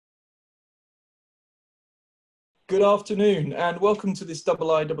Good afternoon and welcome to this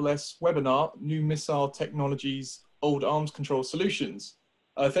IISS webinar, New Missile Technologies, Old Arms Control Solutions.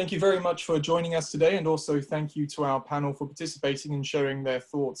 Thank you very much for joining us today, and also thank you to our panel for participating and sharing their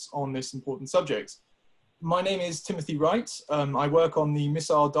thoughts on this important subject. My name is Timothy Wright. I work on the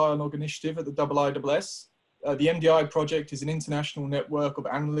Missile Dialogue Initiative at the IISS. The MDI project is an international network of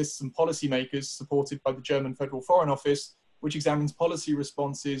analysts and policymakers supported by the German Federal Foreign Office, which examines policy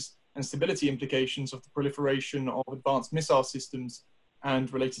responses and stability implications of the proliferation of advanced missile systems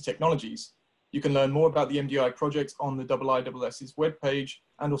and related technologies. You can learn more about the MDI project on the IISS's webpage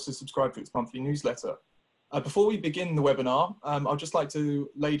and also subscribe to its monthly newsletter. Before we begin the webinar, I'd just like to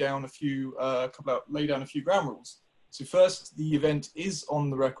lay down a few ground rules. So first, the event is on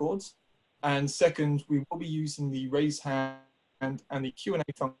the record, and second, we will be using the raise hand and the Q&A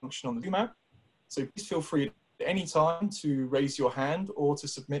function on the Zoom app. So please feel free at any time to raise your hand or to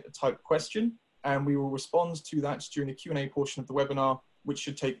submit a typed question, and we will respond to that during the Q&A portion of the webinar, which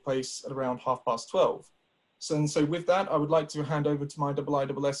should take place at around 12:30. So with that, I would like to hand over to my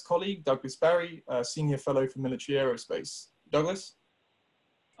IISS colleague, Douglas Barrie, Senior Fellow for Military Aerospace. Douglas?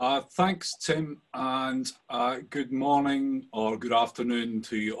 Thanks, Tim, and good morning or good afternoon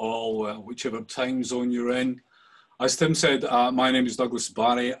to you all, whichever time zone you're in. As Tim said, my name is Douglas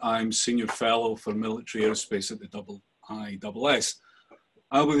Barrie. I'm Senior Fellow for Military Aerospace at the IISS.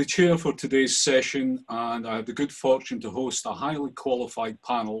 I'll be the chair for today's session, and I have the good fortune to host a highly qualified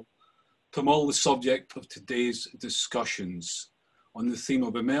panel to mull the subject of today's discussions on the theme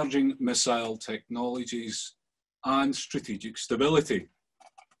of emerging missile technologies and strategic stability.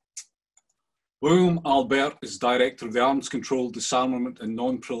 William Alberque is Director of the Arms Control, Disarmament and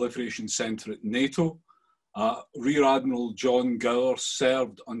Non-Proliferation Centre at NATO. Rear Admiral John Gower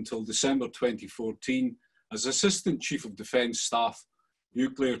served until December 2014 as Assistant Chief of Defence Staff,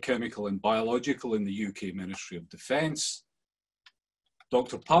 Nuclear, Chemical and Biological in the UK Ministry of Defence.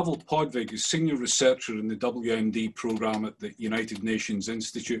 Dr. Pavel Podvig is Senior Researcher in the WMD programme at the United Nations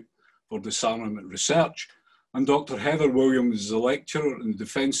Institute for Disarmament Research. And Dr. Heather Williams is a lecturer in the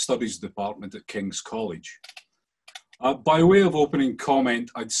Defence Studies Department at King's College. By way of opening comment,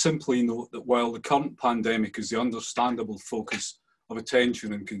 I'd simply note that while the current pandemic is the understandable focus of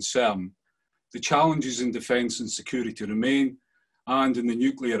attention and concern, the challenges in defence and security remain, and in the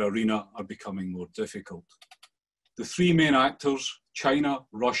nuclear arena are becoming more difficult. The three main actors, China,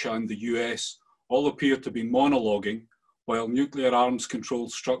 Russia and the US, all appear to be monologuing, while nuclear arms control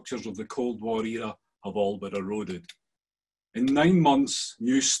structures of the Cold War era have all but eroded. In 9 months,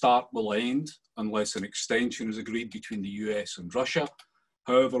 New START will end, unless an extension is agreed between the US and Russia.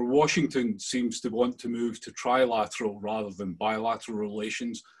 However, Washington seems to want to move to trilateral rather than bilateral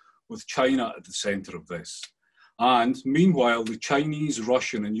relations, with China at the centre of this. And meanwhile, the Chinese,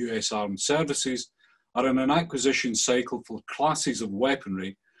 Russian and US armed services are in an acquisition cycle for classes of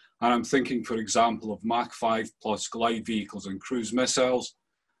weaponry, and I'm thinking, for example, of Mach 5 plus glide vehicles and cruise missiles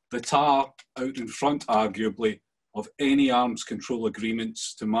that are out in front, arguably, of any arms control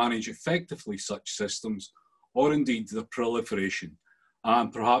agreements to manage effectively such systems, or indeed the proliferation.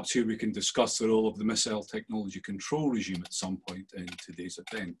 And perhaps here we can discuss the role of the missile technology control regime at some point in today's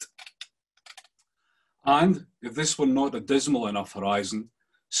event. And if this were not a dismal enough horizon,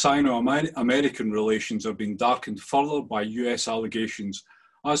 Sino-American relations are being darkened further by US allegations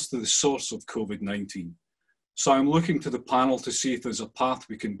as to the source of COVID-19. So I'm looking to the panel to see if there's a path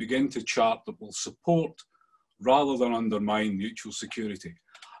we can begin to chart that will support rather than undermine mutual security.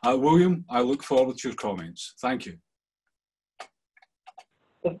 William, I look forward to your comments. Thank you.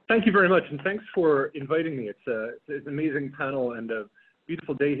 Well, thank you very much, and thanks for inviting me. It's an amazing panel and a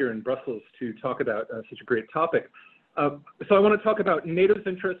beautiful day here in Brussels to talk about such a great topic. So I want to talk about NATO's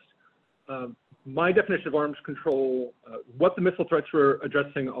interests, my definition of arms control, what the missile threats we're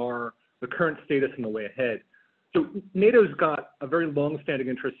addressing are, the current status and the way ahead. So NATO's got a very long-standing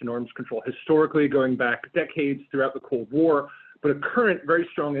interest in arms control, historically going back decades throughout the Cold War, but a current very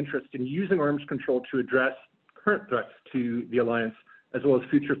strong interest in using arms control to address current threats to the alliance, as well as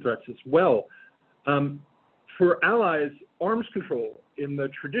future threats as well. For allies, arms control in the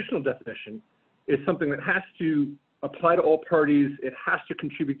traditional definition is something that has to apply to all parties. It has to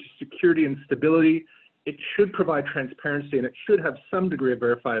contribute to security and stability. It should provide transparency, and it should have some degree of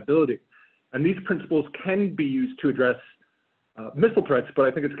verifiability. And these principles can be used to address missile threats, but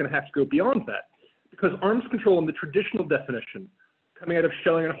I think it's going to have to go beyond that. Because arms control in the traditional definition, coming out of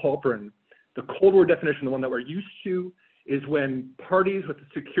Schelling and Halperin, the Cold War definition, the one that we're used to, is when parties with a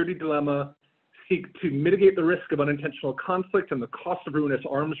security dilemma seek to mitigate the risk of unintentional conflict and the cost of ruinous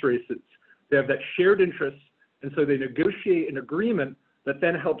arms races. They have that shared interest, and so they negotiate an agreement that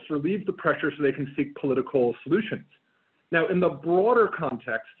then helps relieve the pressure so they can seek political solutions. Now, in the broader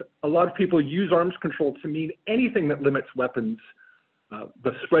context, a lot of people use arms control to mean anything that limits weapons,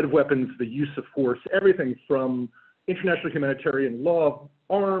 the spread of weapons, the use of force, everything from international humanitarian law of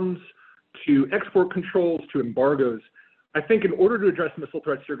arms to export controls to embargoes. I think in order to address missile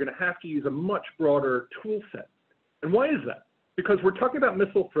threats, you're going to have to use a much broader tool set. And why is that? Because we're talking about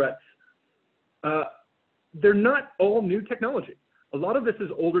missile threats. They're not all new technology. A lot of this is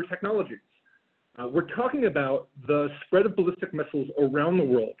older technologies. We're talking about the spread of ballistic missiles around the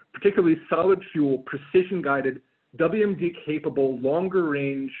world, particularly solid fuel, precision-guided, WMD-capable,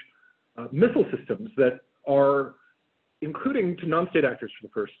 longer-range missile systems that are, including to non-state actors for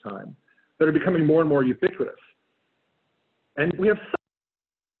the first time, that are becoming more and more ubiquitous. And we have some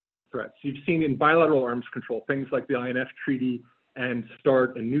threats. You've seen in bilateral arms control, things like the INF Treaty and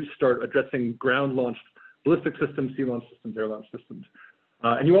START and New START addressing ground-launched ballistic systems, sea-launched systems, air-launched systems.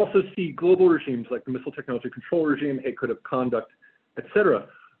 And you also see global regimes like the Missile Technology Control Regime, Hague Code of Conduct, et cetera.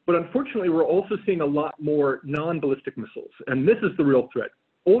 But unfortunately, we're also seeing a lot more non-ballistic missiles. And this is the real threat.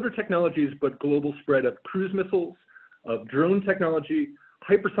 Older technologies, but global spread of cruise missiles, of drone technology,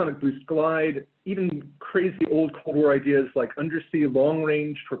 hypersonic boost glide, even crazy old Cold War ideas like undersea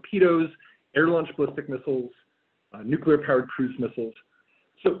long-range torpedoes, air-launched ballistic missiles, nuclear-powered cruise missiles.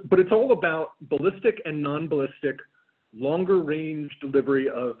 So, but it's all about ballistic and non-ballistic longer range delivery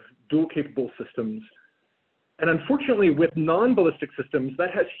of dual capable systems. And unfortunately, with non-ballistic systems,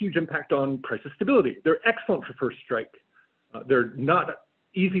 that has huge impact on crisis stability. They're excellent for first strike. They're not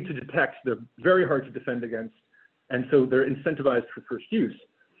easy to detect. They're very hard to defend against. And so they're incentivized for first use.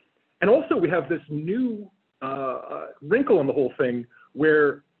 And also we have this new wrinkle in the whole thing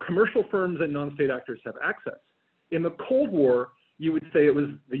where commercial firms and non-state actors have access. In the Cold War, you would say it was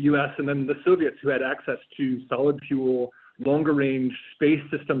the US and then the Soviets who had access to solid fuel, longer range, space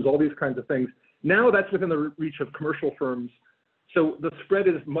systems, all these kinds of things. Now that's within the reach of commercial firms. So the spread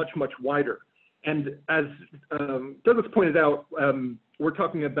is much, much wider. And as Douglas pointed out, we're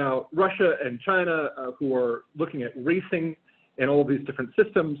talking about Russia and China who are looking at racing and all of these different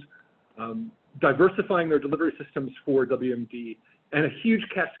systems, diversifying their delivery systems for WMD, and a huge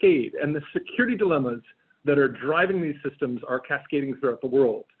cascade. And the security dilemmas that are driving these systems are cascading throughout the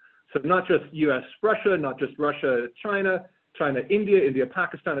world. So not just US, Russia, not just Russia, China, China, India, India,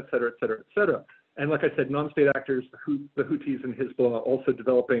 Pakistan, et cetera, et cetera, et cetera. And like I said, non-state actors, the Houthis and Hezbollah also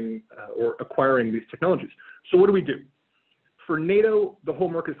developing or acquiring these technologies. So what do we do? For NATO, the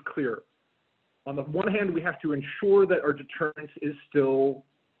homework is clear. On the one hand, we have to ensure that our deterrence is still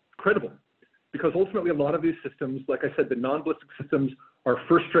credible, because ultimately a lot of these systems, like I said, the non-ballistic systems are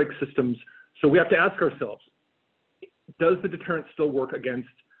first strike systems. So we have to ask ourselves, does the deterrent still work against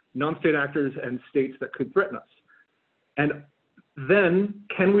non-state actors and states that could threaten us? And then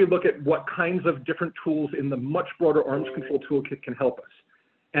can we look at what kinds of different tools in the much broader arms control toolkit can help us?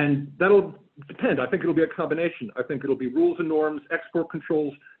 And that'll depend. I think it'll be a combination. I think it'll be rules and norms, export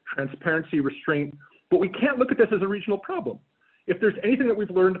controls, transparency, restraint. But we can't look at this as a regional problem. If there's anything that we've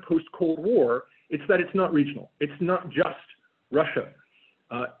learned post-Cold War, it's that it's not regional. It's not just Russia.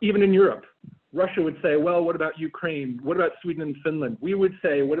 Even in Europe, Russia would say, well, what about Ukraine? What about Sweden and Finland? We would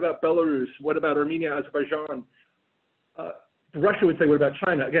say, what about Belarus? What about Armenia, Azerbaijan? Russia would say, what about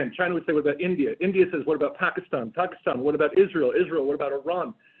China? Again, China would say, what about India? India says, what about Pakistan? Pakistan, what about Israel? Israel, what about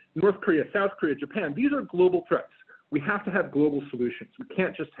Iran? North Korea, South Korea, Japan. These are global threats. We have to have global solutions. We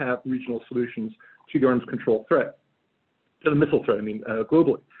can't just have regional solutions to the arms control threat, to the missile threat,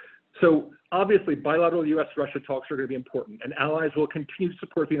 globally. So obviously, bilateral US-Russia talks are going to be important, and allies will continue to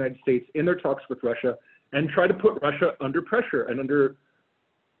support the United States in their talks with Russia and try to put Russia under pressure and under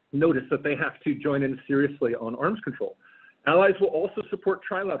notice that they have to join in seriously on arms control. Allies will also support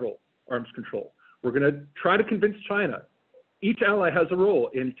trilateral arms control. We're going to try to convince China. Each ally has a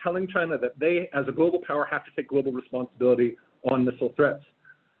role in telling China that they, as a global power, have to take global responsibility on missile threats.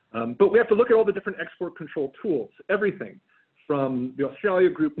 But we have to look at all the different export control tools, everything from the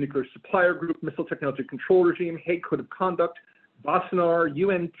Australia Group, Nuclear Supplier Group, Missile Technology Control Regime, Hague Code of Conduct, BOSNAR,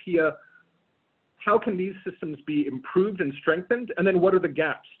 UNTIA. How can these systems be improved and strengthened? And then what are the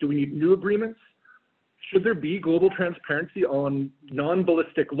gaps? Do we need new agreements? Should there be global transparency on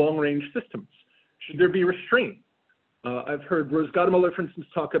non-ballistic long-range systems? Should there be restraint? I've heard Rose Gadamuller, for instance,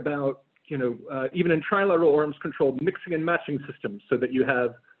 talk about, even in trilateral arms control, mixing and matching systems so that you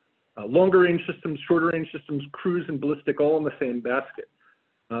have longer range systems, shorter range systems, cruise and ballistic all in the same basket.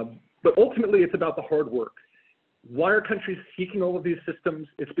 But ultimately, it's about the hard work. Why are countries seeking all of these systems?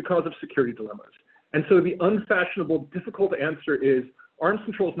 It's because of security dilemmas. And so the unfashionable, difficult answer is arms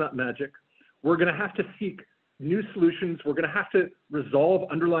control is not magic. We're going to have to seek new solutions. We're going to have to resolve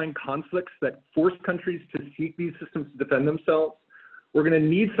underlying conflicts that force countries to seek these systems to defend themselves. We're going to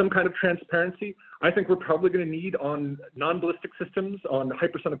need some kind of transparency. I think we're probably going to need on non-ballistic systems, on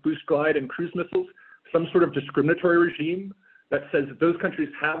hypersonic boost glide and cruise missiles, some sort of discriminatory regime that says that those countries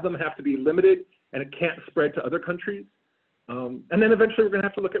have them, have to be limited, and it can't spread to other countries. And then eventually we're going to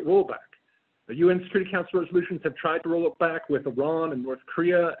have to look at rollback. The UN Security Council resolutions have tried to roll it back with Iran and North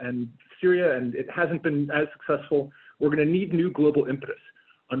Korea and Syria, and it hasn't been as successful. We're going to need new global impetus.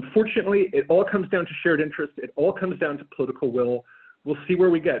 Unfortunately, it all comes down to shared interest. It all comes down to political will. We'll see where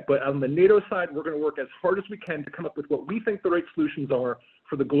we get. But on the NATO side, we're going to work as hard as we can to come up with what we think the right solutions are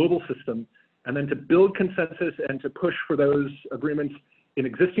for the global system, and then to build consensus and to push for those agreements in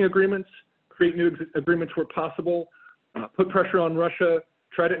existing agreements, create new agreements where possible, put pressure on Russia,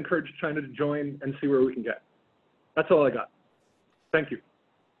 try to encourage China to join, and see where we can get. That's all I got. Thank you.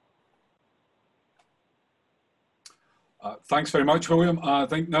 Thanks very much, William. I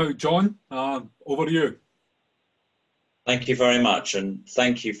think now, John, over to you. Thank you very much, and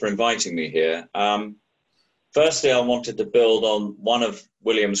thank you for inviting me here. Firstly, I wanted to build on one of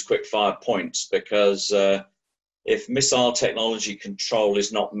William's quick-fire points, because if missile technology control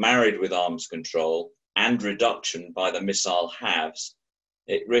is not married with arms control and reduction by the missile halves,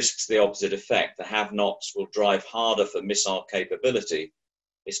 it risks the opposite effect. The have-nots will drive harder for missile capability,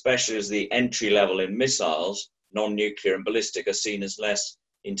 especially as the entry level in missiles, non-nuclear and ballistic, are seen as less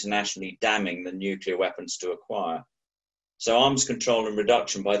internationally damning than nuclear weapons to acquire. So arms control and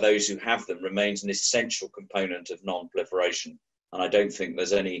reduction by those who have them remains an essential component of non-proliferation. And I don't think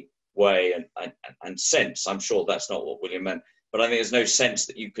there's any way and sense, I'm sure that's not what William meant, but I think there's no sense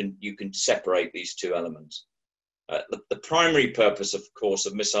that you can separate these two elements. The primary purpose, of course,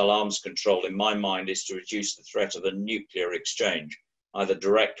 of missile arms control, in my mind, is to reduce the threat of a nuclear exchange, either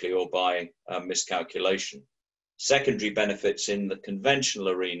directly or by miscalculation. Secondary benefits in the conventional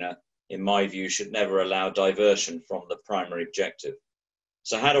arena, in my view, should never allow diversion from the primary objective.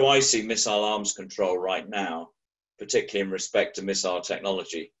 So how do I see missile arms control right now, particularly in respect to missile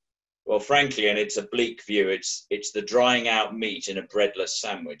technology? Well, frankly, and it's a bleak view, it's the drying out meat in a breadless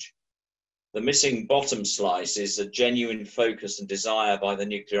sandwich. The missing bottom slice is a genuine focus and desire by the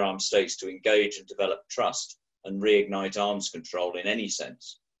nuclear armed states to engage and develop trust and reignite arms control in any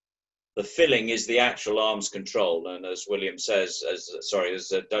sense. The filling is the actual arms control, and as William says, as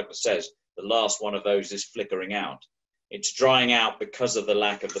Douglas says, the last one of those is flickering out. It's drying out because of the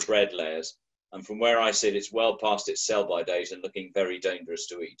lack of the bread layers, and from where I sit, it's well past its sell-by date and looking very dangerous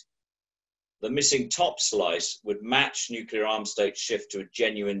to eat. The missing top slice would match nuclear armed states' shift to a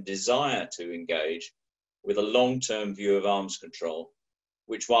genuine desire to engage with a long-term view of arms control,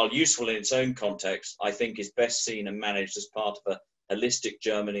 which, while useful in its own context, I think is best seen and managed as part of a holistic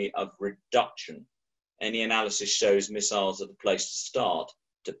journey of reduction. Any analysis shows missiles are the place to start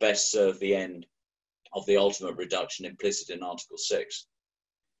to best serve the end of the ultimate reduction implicit in Article 6.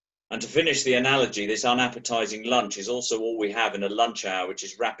 And to finish the analogy, this unappetizing lunch is also all we have in a lunch hour, which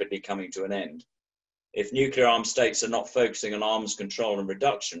is rapidly coming to an end. If nuclear armed states are not focusing on arms control and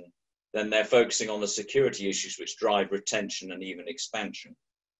reduction, then they're focusing on the security issues which drive retention and even expansion.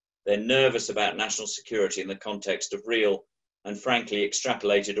 They're nervous about national security in the context of real and frankly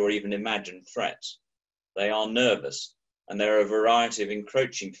extrapolated or even imagined threats. They are nervous, and there are a variety of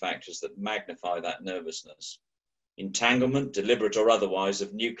encroaching factors that magnify that nervousness. Entanglement, deliberate or otherwise,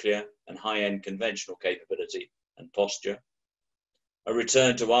 of nuclear and high-end conventional capability and posture. A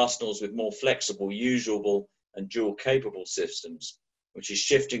return to arsenals with more flexible, usable and dual-capable systems, which is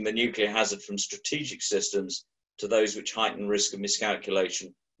shifting the nuclear hazard from strategic systems to those which heighten risk of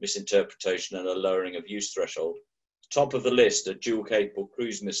miscalculation, misinterpretation and a lowering of use threshold. Top of the list are dual-capable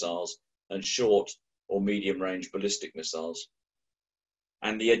cruise missiles and short or medium-range ballistic missiles.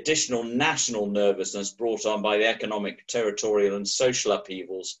 And the additional national nervousness brought on by the economic, territorial and social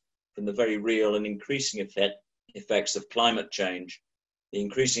upheavals from the very real and increasing effects of climate change, the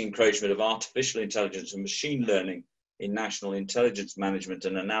increasing encroachment of artificial intelligence and machine learning in national intelligence management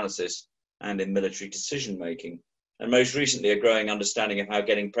and analysis and in military decision-making, and most recently a growing understanding of how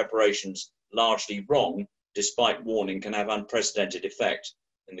getting preparations largely wrong, despite warning, can have unprecedented effect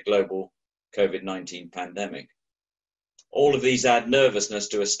in the global COVID-19 pandemic. All of these add nervousness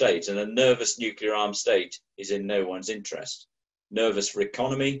to a state, and a nervous nuclear armed state is in no one's interest. Nervous for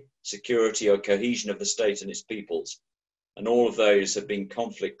economy, security or cohesion of the state and its peoples, and all of those have been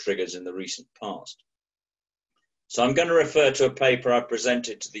conflict triggers in the recent past. So I'm going to refer to a paper I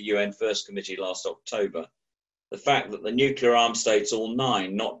presented to the UN First Committee last October. The fact that the nuclear armed states, all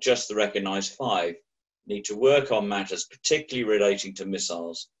 9, not just the recognized 5, need to work on matters particularly relating to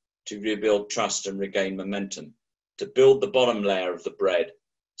missiles to rebuild trust and regain momentum, to build the bottom layer of the bread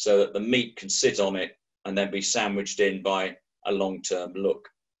so that the meat can sit on it and then be sandwiched in by a long-term look.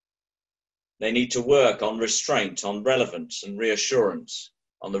 They need to work on restraint, on relevance and reassurance,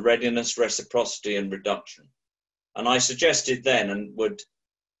 on the readiness, reciprocity and reduction. And I suggested then, and would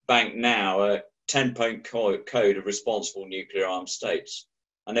bank now, a 10-point code of responsible nuclear armed states.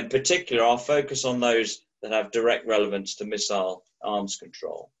 And in particular, I'll focus on those that have direct relevance to missile arms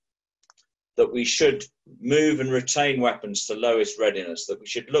control. That we should move and retain weapons to lowest readiness, that we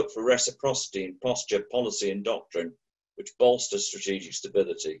should look for reciprocity in posture, policy and doctrine, which bolster strategic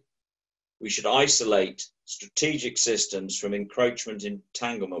stability. We should isolate strategic systems from encroachment and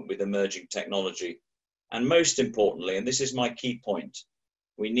entanglement with emerging technology. And most importantly, and this is my key point,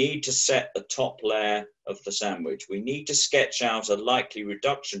 we need to set the top layer of the sandwich. We need to sketch out a likely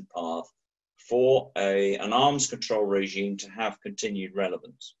reduction path for an arms control regime to have continued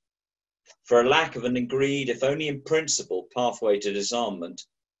relevance. For a lack of an agreed, if only in principle, pathway to disarmament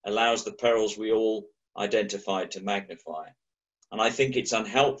allows the perils we all identified to magnify. And I think it's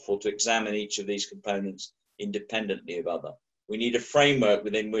unhelpful to examine each of these components independently of other. We need a framework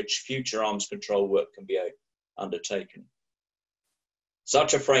within which future arms control work can be undertaken.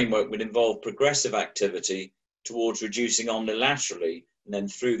 Such a framework would involve progressive activity towards reducing omnilaterally and then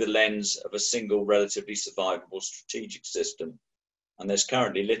through the lens of a single relatively survivable strategic system. And there's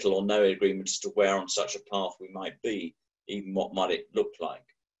currently little or no agreement as to where on such a path we might be, even what might it look like.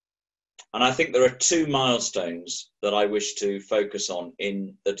 And I think there are two milestones that I wish to focus on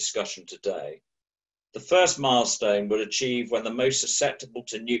in the discussion today. The first milestone would achieve when the most susceptible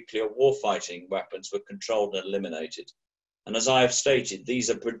to nuclear warfighting weapons were controlled and eliminated. And as I have stated, these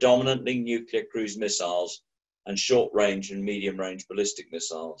are predominantly nuclear cruise missiles and short-range and medium-range ballistic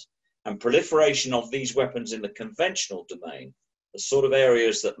missiles. And proliferation of these weapons in the conventional domain, the sort of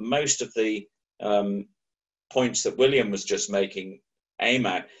areas that most of the points that William was just making aim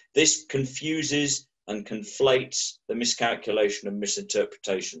at, this confuses and conflates the miscalculation and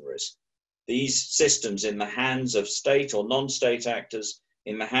misinterpretation risk. These systems in the hands of state or non-state actors,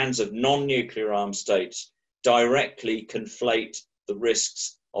 in the hands of non-nuclear armed states, directly conflate the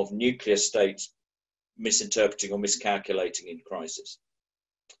risks of nuclear states misinterpreting or miscalculating in crisis.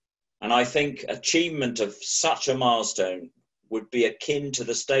 And I think achievement of such a milestone would be akin to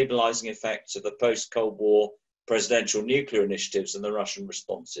the stabilizing effects of the post-Cold War presidential nuclear initiatives and the Russian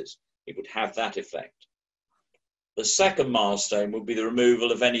responses. It would have that effect. The second milestone would be the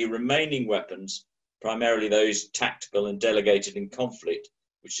removal of any remaining weapons, primarily those tactical and delegated in conflict,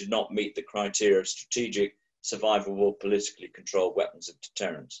 which did not meet the criteria of strategic, survivable, politically controlled weapons of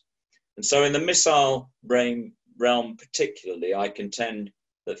deterrence. And so in the missile realm particularly, I contend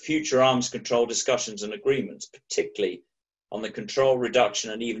that future arms control discussions and agreements, particularly on the control,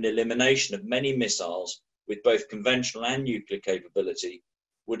 reduction and even elimination of many missiles with both conventional and nuclear capability,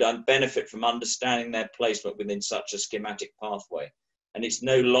 would benefit from understanding their placement within such a schematic pathway. And it's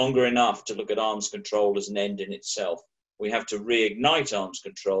no longer enough to look at arms control as an end in itself. We have to reignite arms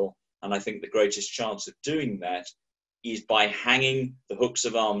control, and I think the greatest chance of doing that is by hanging the hooks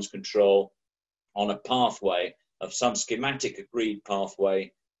of arms control on a pathway of some schematic agreed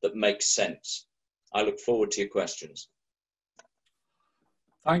pathway that makes sense. I look forward to your questions.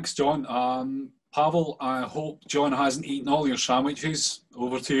 Thanks, John. Pavel, I hope John hasn't eaten all your sandwiches.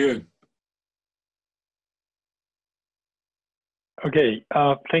 Over to you. Okay,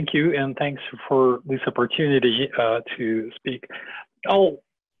 thank you, and thanks for this opportunity to speak.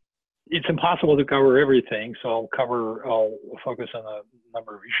 It's impossible to cover everything, so I'll focus on a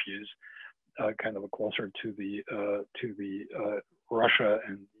number of issues, kind of closer to the Russia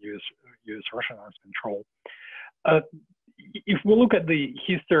and U.S.-Russian arms control. If we look at the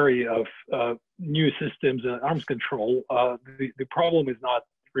history of new systems and arms control, the problem is not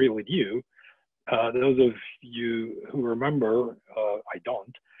really new. Those of you who remember, I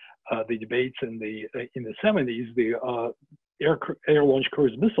don't, the debates in the 70s, the air-launched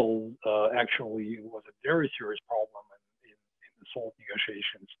cruise missile actually was a very serious problem in the SALT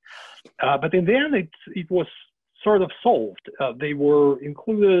negotiations. But in the end, it was sort of solved. They were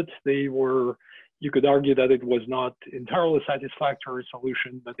included. You could argue that it was not entirely satisfactory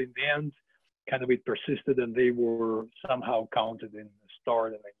solution, but in the end, kind of it persisted, and they were somehow counted in the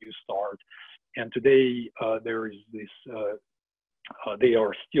START and a new START. And today there is this, they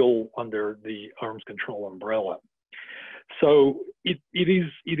are still under the arms control umbrella. So it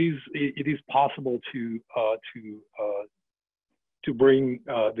is possible to bring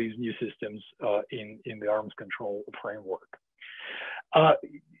these new systems in the arms control framework.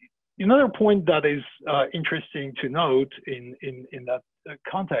 Another point that is interesting to note in that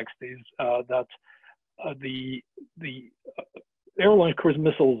context is that the air-launched cruise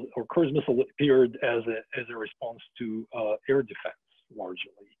missiles or cruise missile appeared as a response to air defense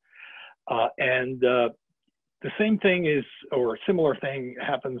largely, and the same thing is, or a similar thing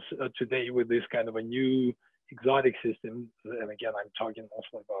happens today with this kind of a new exotic system, and again, I'm talking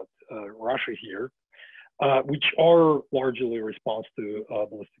mostly about Russia here, which are largely a response to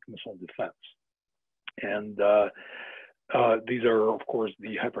ballistic missile defense. And these are, of course,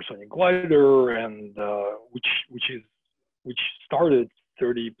 the hypersonic glider, and which started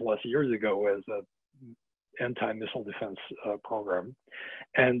 30 plus years ago as a anti-missile defense program,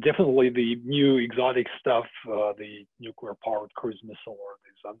 and definitely the new exotic stuff, the nuclear-powered cruise missile or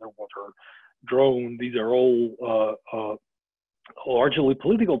this underwater drone. These are all largely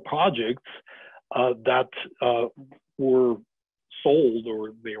political projects that were sold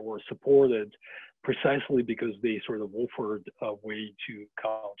or they were supported precisely because they sort of offered a way to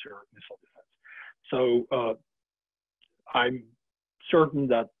counter missile defense. So I'm certain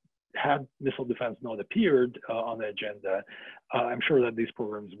that had missile defense not appeared on the agenda, I'm sure that these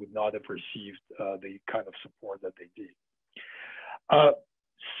programs would not have received the kind of support that they did.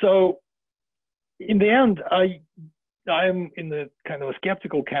 So in the end, I'm in the kind of a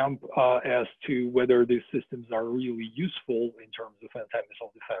skeptical camp as to whether these systems are really useful in terms of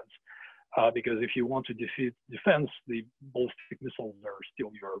anti-missile defense, because if you want to defeat defense, the ballistic missiles are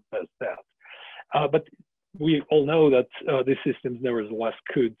still your best bet. But we all know that these systems nevertheless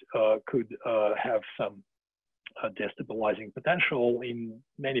could have some destabilizing potential in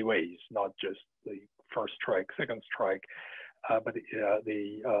many ways, not just the first strike, second strike, but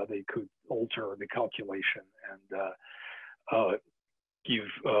they could alter the calculation and give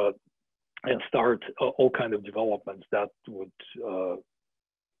and start all kind of developments that would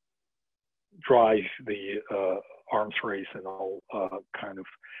drive the arms race and all kind of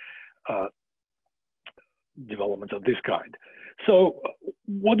developments of this kind. So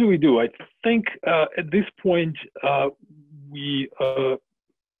what do we do? I think at this point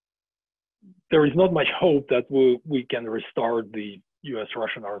there is not much hope that we can restart the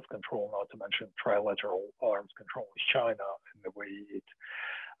U.S.-Russian arms control, not to mention trilateral arms control with China in the way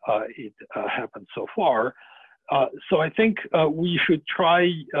it happened so far. So I think we should try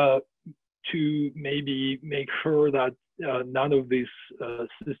to maybe make sure that none of these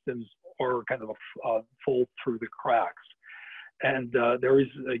systems are kind of fall through the cracks. And there is,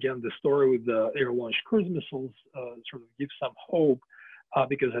 again, the story with the air-launched cruise missiles sort of gives some hope,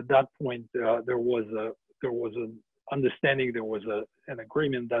 because at that point there was an understanding, there was an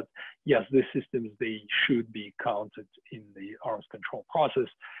agreement that yes, these systems, they should be counted in the arms control process,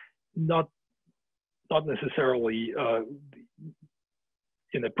 not necessarily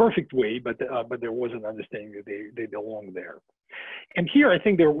in a perfect way, but there was an understanding that they belong there. And here, I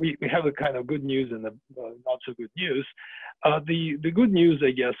think we have a kind of good news and the not so good news. The good news,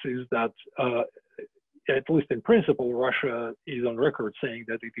 I guess, is that at least in principle, Russia is on record saying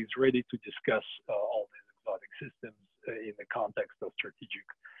that it is ready to discuss all these exotic systems in the context of strategic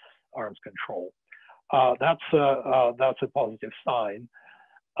arms control. That's a positive sign.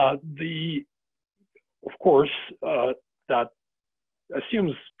 Of course, that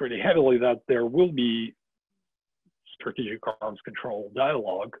assumes pretty heavily that there will be strategic arms control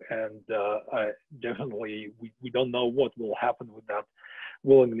dialogue, and definitely we don't know what will happen with that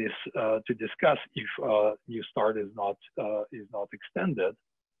willingness to discuss if New START is not extended.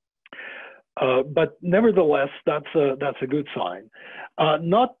 But nevertheless, that's a good sign.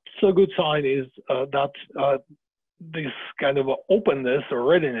 Not so good sign is that this kind of openness or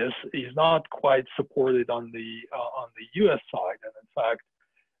readiness is not quite supported on the U.S. side, and in fact,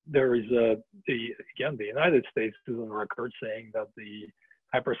 there is the United States is on record saying that the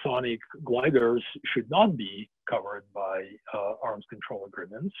hypersonic gliders should not be covered by arms control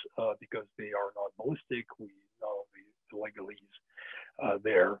agreements because they are not ballistic. We know the legalese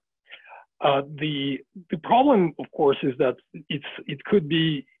there. The problem, of course, is that it could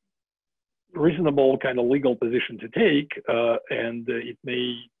be reasonable kind of legal position to take, and it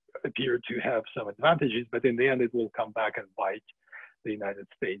may appear to have some advantages, but in the end, it will come back and bite the United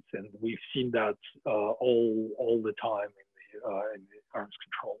States, and we've seen that all the time in the arms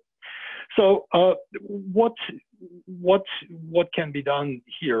control. So what can be done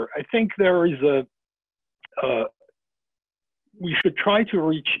here? I think there is we should try to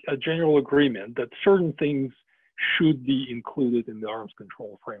reach a general agreement that certain things should be included in the arms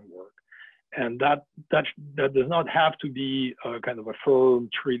control framework, and that does not have to be kind of a firm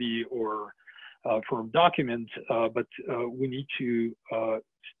treaty or firm document, but we need to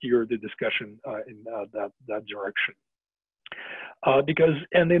steer the discussion in that direction. Because,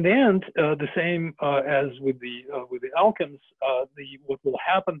 and in the end, the same as with the Alchems, what will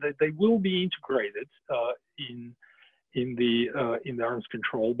happen that they will be integrated in the arms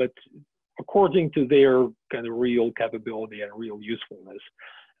control, but according to their kind of real capability and real usefulness.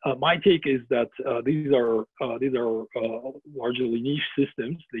 My take is that these are largely niche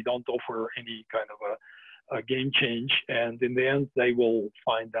systems. They don't offer any kind of a game change, and in the end, they will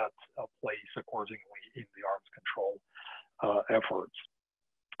find that place accordingly in the arms control efforts.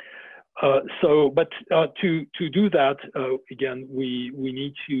 But to do that, again, we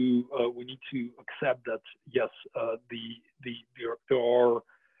need to accept that yes, there are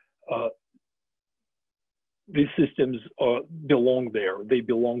these systems belong there. They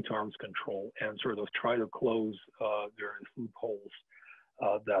belong to arms control, and sort of try to close various loopholes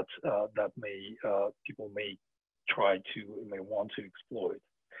that people may want to exploit.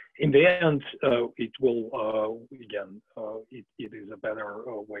 In the end, it will again, it is a better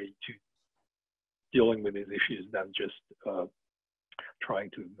way to dealing with these issues than just trying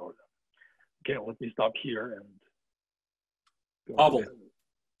to ignore them. Okay, let me stop here and Pavel,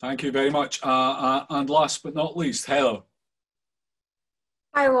 thank you very much. And last but not least, Heather.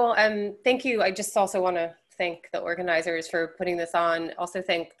 Hi, well, thank you. I just also want to thank the organizers for putting this on. Also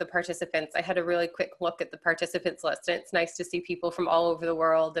thank the participants. I had a really quick look at the participants list, and it's nice to see people from all over the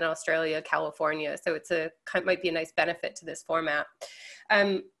world in Australia, California. So it's might be a nice benefit to this format.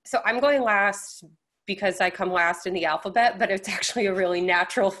 So I'm going last because I come last in the alphabet, but it's actually a really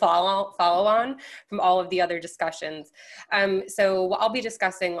natural follow-on from all of the other discussions. So what I'll be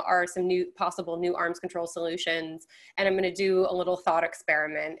discussing are some possible new arms control solutions, and I'm going to do a little thought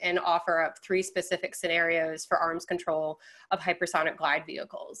experiment and offer up 3 specific scenarios for arms control of hypersonic glide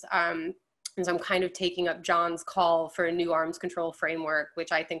vehicles. And so I'm kind of taking up John's call for a new arms control framework,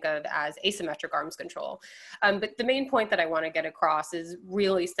 which I think of as asymmetric arms control. But the main point that I want to get across is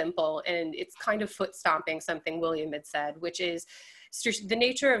really simple, and it's kind of foot stomping something William had said, which is the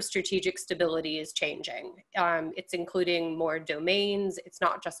nature of strategic stability is changing. It's including more domains. It's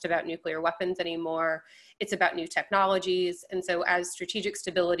not just about nuclear weapons anymore. It's about new technologies. And so as strategic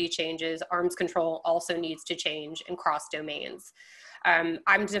stability changes, arms control also needs to change and cross domains. I'm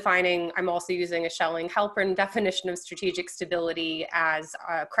also using a Schelling-Halpern definition of strategic stability as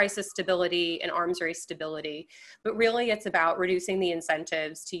crisis stability and arms race stability. But really it's about reducing the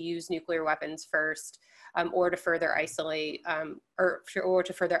incentives to use nuclear weapons first, or to further isolate, or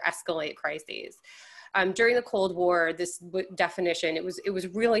to further escalate crises. During the Cold War, this definition, it was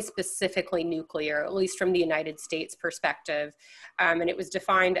really specifically nuclear, at least from the United States perspective. And it was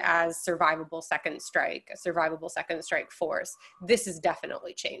defined as survivable second strike, a survivable second strike force. This is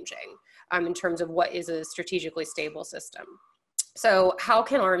definitely changing in terms of what is a strategically stable system. So how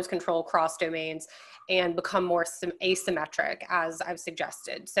can arms control cross domains and become more asymmetric, as I've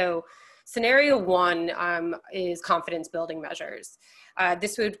suggested? So scenario 1 is confidence building measures.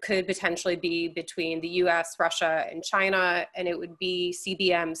 This could potentially be between the US, Russia, and China, and it would be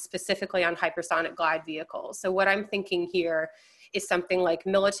CBM specifically on hypersonic glide vehicles. So what I'm thinking here is something like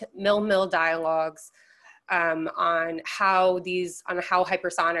mill-mill dialogues on how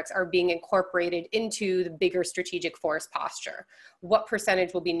hypersonics are being incorporated into the bigger strategic force posture. What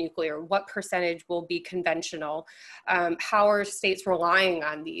percentage will be nuclear? What percentage will be conventional? How are states relying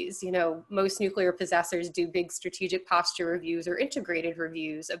on these? You know, most nuclear possessors do big strategic posture reviews or integrated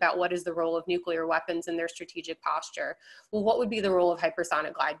reviews about what is the role of nuclear weapons in their strategic posture. Well, what would be the role of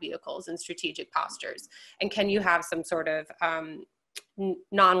hypersonic glide vehicles in strategic postures? And can you have some sort of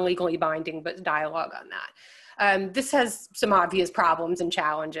non-legally binding but dialogue on that? This has some obvious problems and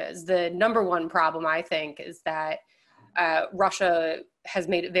challenges. The number one problem, I think, is that Russia has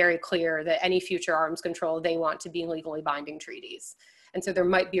made it very clear that any future arms control, they want to be legally binding treaties. And so there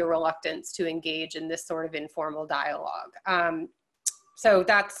might be a reluctance to engage in this sort of informal dialogue. So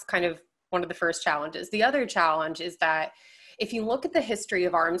that's kind of one of the first challenges. The other challenge is that if you look at the history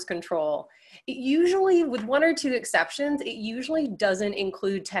of arms control, it usually, with 1 or 2 exceptions, it usually doesn't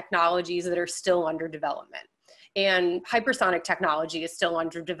include technologies that are still under development. And hypersonic technology is still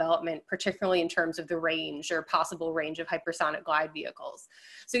under development, particularly in terms of the range or possible range of hypersonic glide vehicles.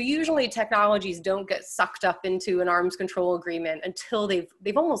 So usually technologies don't get sucked up into an arms control agreement until they've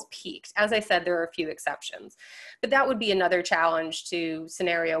almost peaked. As I said, there are a few exceptions. But that would be another challenge to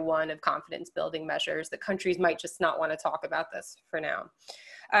scenario 1 of confidence building measures, that countries might just not want to talk about this for now.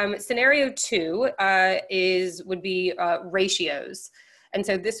 Scenario 2 would be ratios. And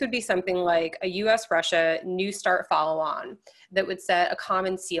so this would be something like a US-Russia New START follow-on that would set a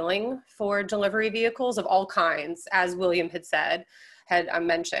common ceiling for delivery vehicles of all kinds, as William had said, had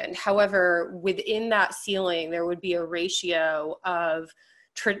mentioned. However, within that ceiling, there would be a ratio of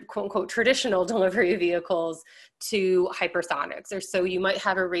quote unquote traditional delivery vehicles to hypersonics. Or so you might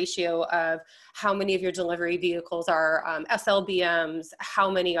have a ratio of how many of your delivery vehicles are SLBMs,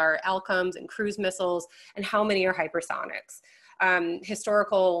 how many are LCOMs and cruise missiles, and how many are hypersonics.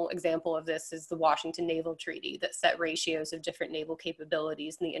 Historical example of this is the Washington Naval Treaty that set ratios of different naval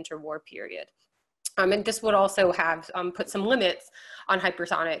capabilities in the interwar period. And this would also have put some limits on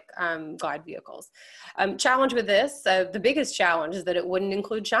hypersonic glide vehicles. Challenge with this, the biggest challenge is that it wouldn't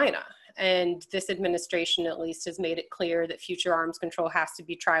include China. And this administration at least has made it clear that future arms control has to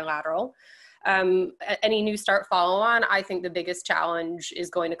be trilateral. Any New START follow-on, I think the biggest challenge is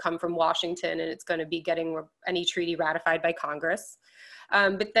going to come from Washington, and it's going to be getting any treaty ratified by Congress.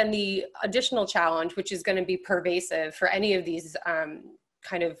 But then the additional challenge, which is going to be pervasive for any of these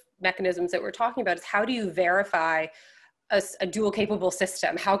kind of mechanisms that we're talking about, is how do you verify a dual capable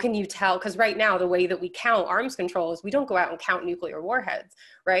system? How can you tell? Because right now, the way that we count arms control is we don't go out and count nuclear warheads,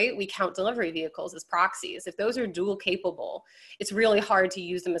 right? We count delivery vehicles as proxies. If those are dual capable, it's really hard to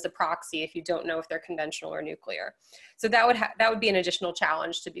use them as a proxy if you don't know if they're conventional or nuclear. So that would be an additional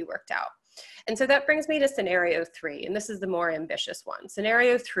challenge to be worked out. And so that brings me to scenario 3, and this is the more ambitious one.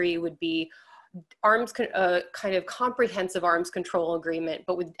 Scenario 3 would be kind of comprehensive arms control agreement,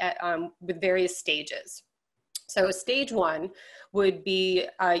 but with various stages. So stage 1 would be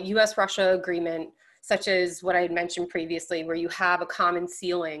a US-Russia agreement, such as what I had mentioned previously, where you have a common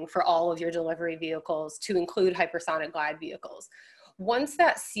ceiling for all of your delivery vehicles to include hypersonic glide vehicles. Once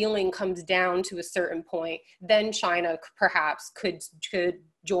that ceiling comes down to a certain point, then China perhaps could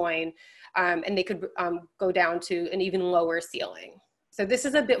join, and they could go down to an even lower ceiling. So this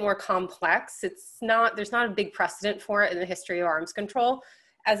is a bit more complex. There's not a big precedent for it in the history of arms control.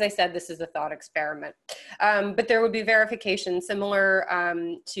 As I said, this is a thought experiment. But there would be verification similar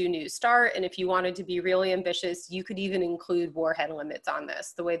to New START. And if you wanted to be really ambitious, you could even include warhead limits on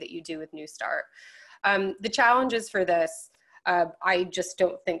this, the way that you do with New START. The challenges for this, I just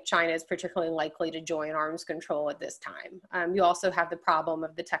don't think China is particularly likely to join arms control at this time. You also have the problem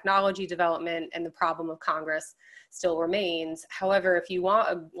of the technology development, and the problem of Congress still remains. However, if you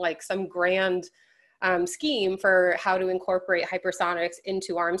want like some grand scheme for how to incorporate hypersonics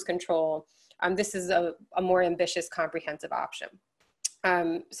into arms control, this is a more ambitious, comprehensive option.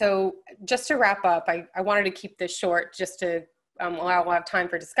 So just to wrap up, I wanted to keep this short just to allow a lot of time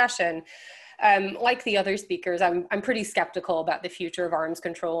for discussion. Like the other speakers, I'm pretty skeptical about the future of arms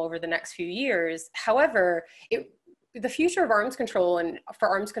control over the next few years. However, the future of arms control, and for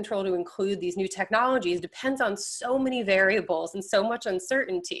arms control to include these new technologies, depends on so many variables and so much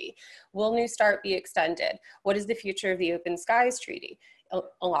uncertainty. Will New START be extended? What is the future of the Open Skies Treaty?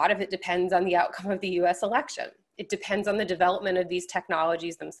 A lot of it depends on the outcome of the US election. It depends on the development of these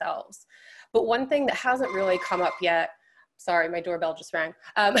technologies themselves. But one thing that hasn't really come up yet, sorry, my doorbell just rang.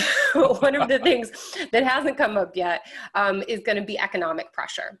 One of the things that hasn't come up yet is going to be economic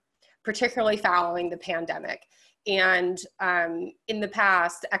pressure, particularly following the pandemic. And in the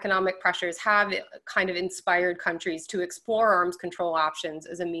past, economic pressures have kind of inspired countries to explore arms control options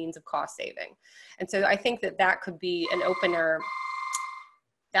as a means of cost saving. And so I think that could be an opener.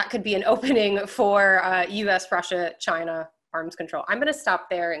 That could be an opening for US, Russia, China arms control. I'm going to stop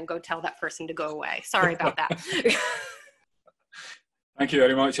there and go tell that person to go away. Sorry about that. Thank you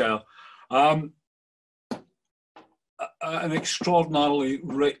very much, Al. An extraordinarily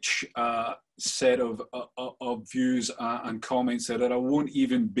rich set of views and comments there that I won't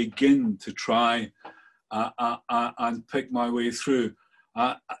even begin to try and pick my way through.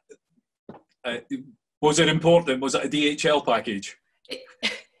 Was it important? Was it a DHL package?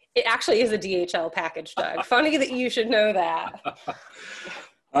 It actually is a DHL package, Doug. Funny that you should know that.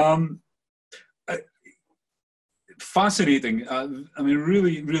 Fascinating. I mean,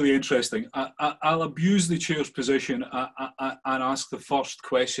 really, really interesting. I'll abuse the chair's position and ask the first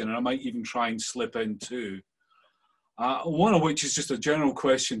question, and I might even try and slip in two. One of which is just a general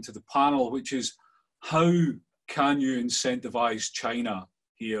question to the panel, which is, how can you incentivize China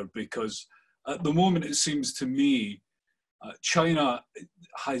here? Because at the moment, it seems to me, China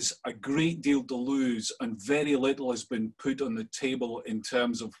has a great deal to lose, and very little has been put on the table in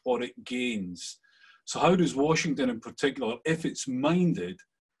terms of what it gains. So how does Washington in particular, if it's minded,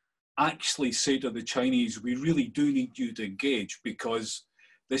 actually say to the Chinese, we really do need you to engage, because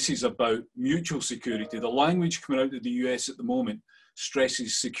this is about mutual security. The language coming out of the US at the moment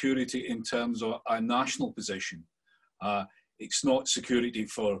stresses security in terms of a national position. It's not security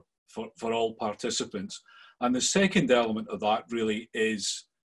for all participants. And the second element of that really is,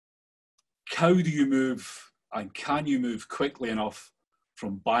 how do you move, and can you move quickly enough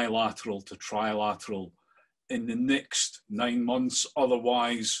from bilateral to trilateral in the next 9 months.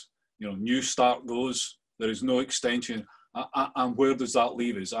 Otherwise, you know, New START goes, there is no extension. And where does that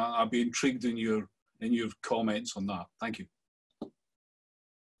leave us? I'd be intrigued in your comments on that. Thank you.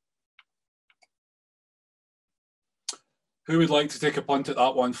 Who would like to take a punt at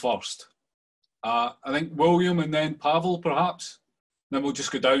that one first? I think William and then Pavel, perhaps. Then we'll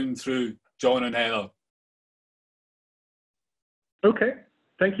just go down through John and Heather. Okay,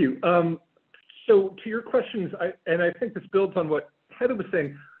 thank you. So to your questions, and I think this builds on what Heather was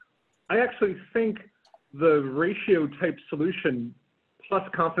saying, I actually think the ratio type solution plus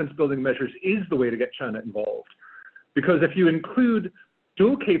confidence building measures is the way to get China involved. Because if you include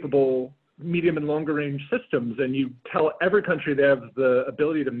dual capable medium and longer range systems and you tell every country they have the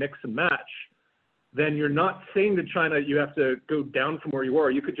ability to mix and match, then you're not saying to China you have to go down from where you are.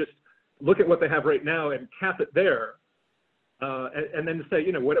 You could just look at what they have right now and cap it there. And then say,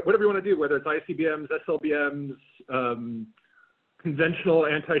 you know, whatever you want to do, whether it's ICBMs, SLBMs, conventional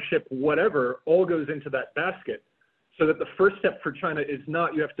anti-ship, whatever, all goes into that basket. So that the first step for China is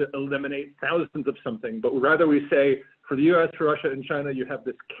not you have to eliminate thousands of something, but rather we say for the US, for Russia, and China, you have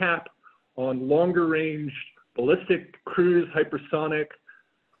this cap on longer range, ballistic, cruise, hypersonic.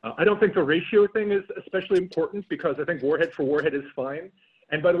 I don't think the ratio thing is especially important because I think warhead for warhead is fine.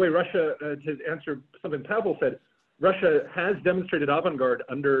 And by the way, Russia, to answer something Pavel said, Russia has demonstrated avant-garde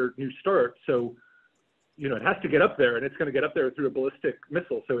under New START. So, you know, it has to get up there and it's going to get up there through a ballistic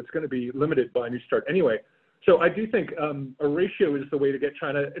missile. So it's going to be limited by New START anyway. So I do think a ratio is the way to get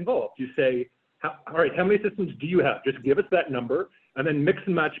China involved. You say, all right, how many systems do you have? Just give us that number and then mix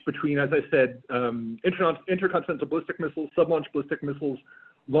and match between, as I said, intercontinental ballistic missiles, sub-launch ballistic missiles,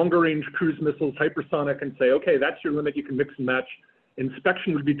 longer range cruise missiles, hypersonic, and say, okay, that's your limit, you can mix and match.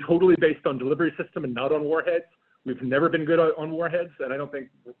 Inspection would be totally based on delivery system and not on warheads. We've never been good on warheads, and I don't think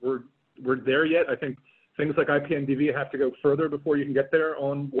we're there yet. I think things like IPNDV have to go further before you can get there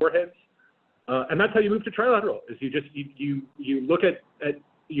on warheads. And that's how you move to trilateral, is you look at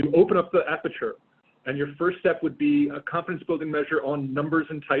you open up the aperture, and your first step would be a confidence building measure on numbers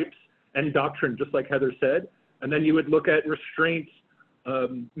and types and doctrine, just like Heather said. And then you would look at restraints,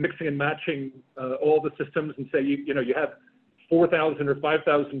 mixing and matching all the systems and say, you know, you have 4,000 or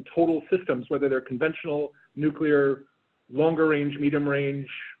 5,000 total systems, whether they're conventional, nuclear, longer range, medium range,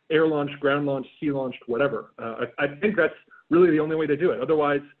 air launched, ground launched, sea launched, whatever. I think that's really the only way to do it.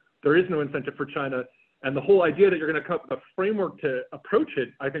 Otherwise, there is no incentive for China. And the whole idea that you're going to come up with a framework to approach it,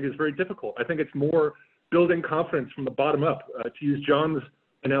 I think is very difficult. I think it's more building confidence from the bottom up. To use John's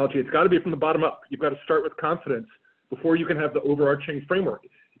analogy, it's got to be from the bottom up. You've got to start with confidence before you can have the overarching framework.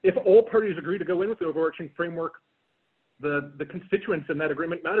 If all parties agree to go in with the overarching framework, the constituents in that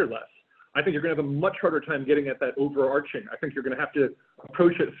agreement matter less. I think you're going to have a much harder time getting at that overarching. I think you're going to have to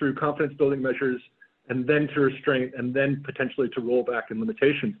approach it through confidence building measures and then to restraint and then potentially to rollback and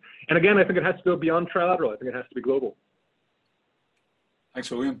limitations. And again, I think it has to go beyond trilateral. I think it has to be global. Thanks,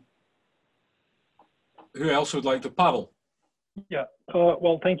 William. Who else would like to? Pavel? Yeah.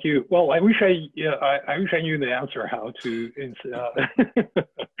 Well, thank you. Well, I wish I knew the answer how to.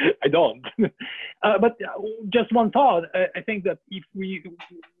 I don't. But just one thought. I think that if we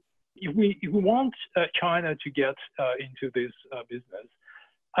want China to get into this business,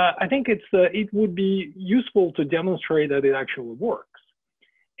 I think it would be useful to demonstrate that it actually works.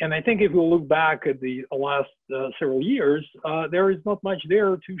 And I think if we look back at the last several years, there is not much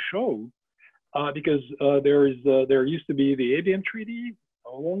there to show. Because there used to be the ABM treaty,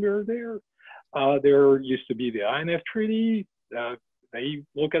 no longer there. There used to be the INF treaty. They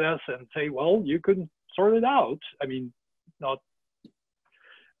look at us and say, well, you could sort it out. I mean, not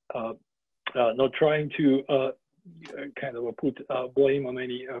trying to kind of put blame on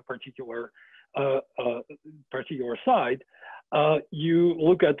any particular side. You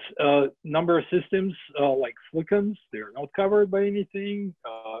look at number of systems like SLCMs, they're not covered by anything.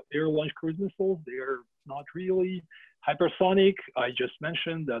 Air-launched cruise missiles, they're not really. Hypersonic, I just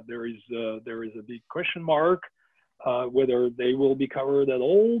mentioned that there is a big question mark whether they will be covered at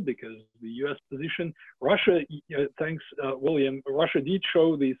all because the U.S. position. Russia, thanks William, Russia did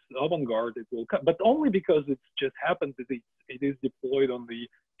show this avant-garde, it will come, but only because it's just happened that it is deployed on the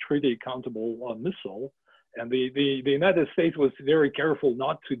treaty accountable missile. And the United States was very careful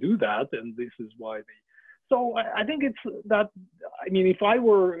not to do that, and this is why so I think it's that, I mean, if I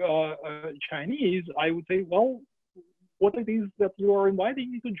were Chinese, I would say, well, what it is that you are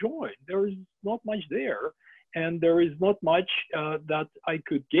inviting me to join? There is not much there, and there is not much that I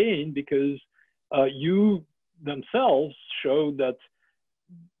could gain because you themselves showed that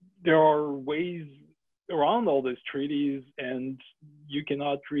there are ways around all these treaties, and you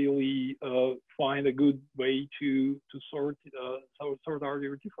cannot really find a good way to sort out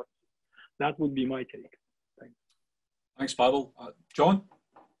your differences. That would be my take. Thanks. Thanks, Pavel. John?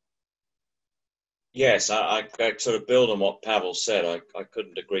 Yes, I sort of build on what Pavel said. I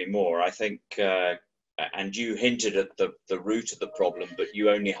couldn't agree more. I think, and you hinted at the root of the problem, but you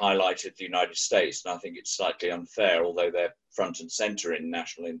only highlighted the United States, and I think it's slightly unfair, although they're front and center in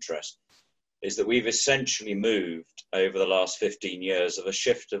national interest, is that we've essentially moved over the last 15 years of a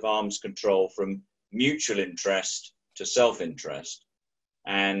shift of arms control from mutual interest to self-interest,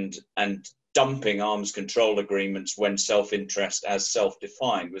 and dumping arms control agreements when self-interest as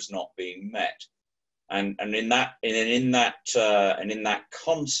self-defined was not being met. And in that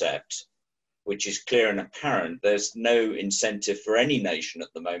concept, which is clear and apparent, there's no incentive for any nation at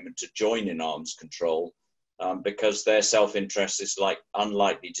the moment to join in arms control, because their self-interest is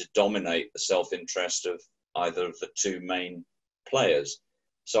unlikely to dominate the self-interest of either of the two main players.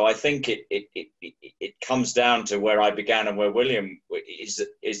 So I think it comes down to where I began and where William is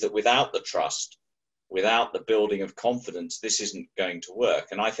that without the trust, without the building of confidence, this isn't going to work.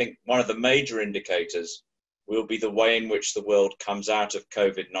 And I think one of the major indicators will be the way in which the world comes out of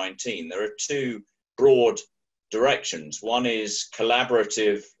COVID-19. There are two broad directions. One is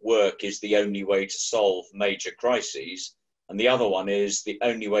collaborative work is the only way to solve major crises. And the other one is the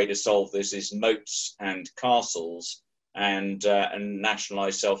only way to solve this is moats and castles and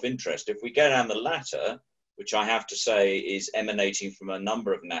nationalized self-interest. If we go down the latter, which I have to say is emanating from a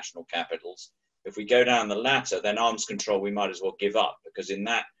number of national capitals, if we go down the latter, then arms control we might as well give up, because in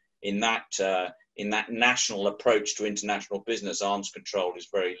that national approach to international business, arms control is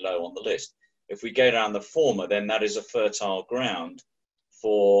very low on the list. If we go down the former, then that is a fertile ground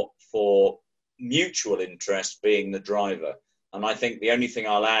for mutual interest being the driver. And I think the only thing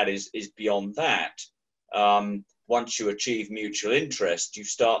I'll add is beyond that, once you achieve mutual interest, you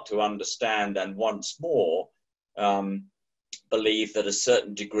start to understand and once more believe that a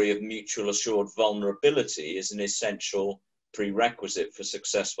certain degree of mutual assured vulnerability is an essential prerequisite for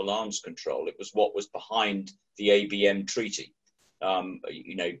successful arms control. It was what was behind the ABM treaty,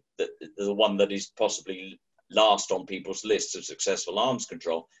 the one that is possibly last on people's lists of successful arms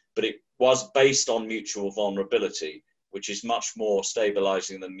control, but it was based on mutual vulnerability, which is much more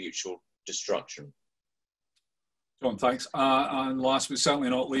stabilizing than mutual destruction. John, thanks. And last but certainly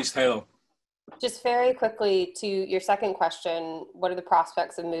not least, Heather. Just very quickly to your second question, what are the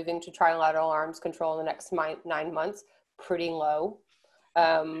prospects of moving to trilateral arms control in the next 9 months? Pretty low.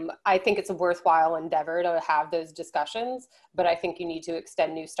 I think it's a worthwhile endeavor to have those discussions, but I think you need to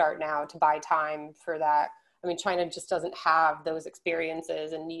extend New START now to buy time for that. I mean, China just doesn't have those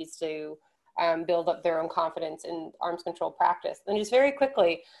experiences and needs to build up their own confidence in arms control practice. And just very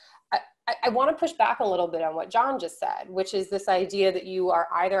quickly, I want to push back a little bit on what John just said, which is this idea that you are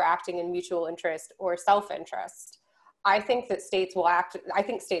either acting in mutual interest or self-interest. I think that states will act, I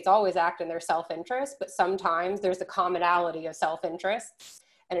think states always act in their self-interest, but sometimes there's a commonality of self-interest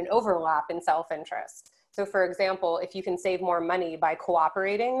and an overlap in self-interest. So for example, if you can save more money by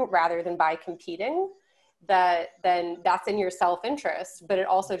cooperating rather than by competing, then that's in your self-interest, but it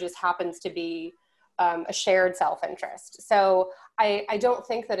also just happens to be a shared self-interest. So I don't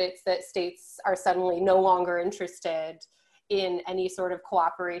think that it's that states are suddenly no longer interested in any sort of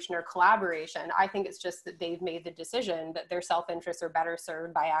cooperation or collaboration. I think it's just that they've made the decision that their self-interests are better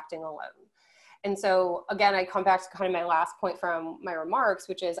served by acting alone. And so again, I come back to kind of my last point from my remarks,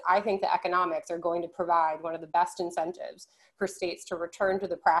 which is I think the economics are going to provide one of the best incentives for states to return to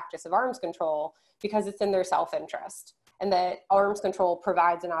the practice of arms control because it's in their self-interest. And that arms control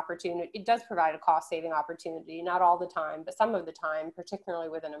provides an opportunity, it does provide a cost-saving opportunity, not all the time, but some of the time, particularly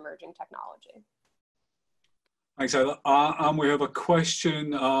with an emerging technology. Thanks, Heather. And we have a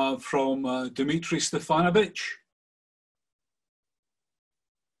question from Dmitry Stefanovic.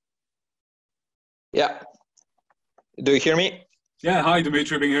 Yeah. Do you hear me? Yeah, hi,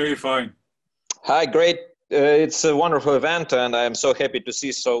 Dmitry. We can hear you fine. Hi, great. It's a wonderful event, and I'm so happy to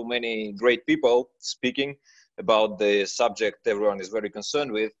see so many great people speaking about the subject everyone is very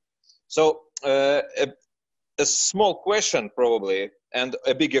concerned with. So a small question probably, and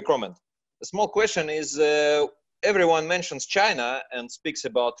a bigger comment. The small question is, everyone mentions China and speaks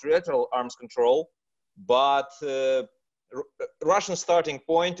about trilateral arms control, but Russian starting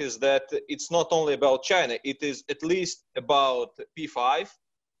point is that it's not only about China, it is at least about P5,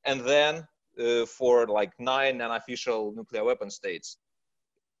 and then for like 9 unofficial nuclear weapon states.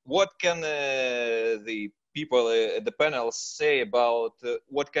 What can the people at the panel say about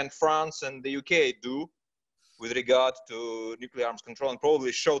what can France and the UK do with regard to nuclear arms control and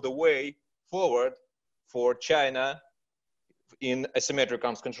probably show the way forward for China in asymmetric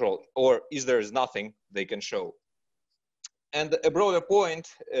arms control, or is there nothing they can show? And a broader point,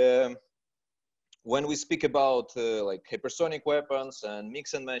 when we speak about like hypersonic weapons and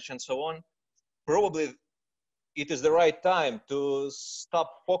mix and match and so on, probably it is the right time to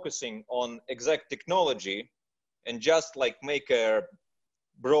stop focusing on exact technology and just like make a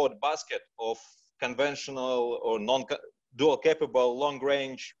broad basket of conventional or non-dual capable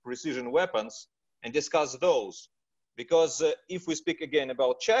long-range precision weapons and discuss those. Because if we speak again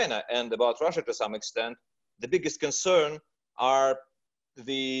about China and about Russia to some extent, the biggest concern are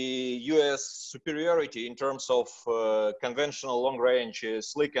the US superiority in terms of conventional long-range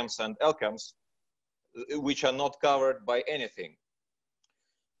SLCAMs and LCAMs, which are not covered by anything.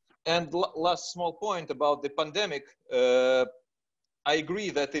 And last small point about the pandemic, I agree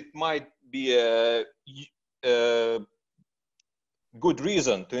that it might be a good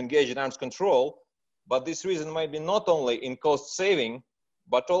reason to engage in arms control, but this reason might be not only in cost saving,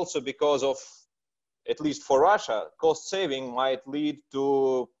 but also because of, at least for Russia, cost saving might lead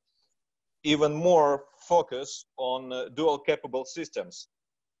to even more focus on dual capable systems.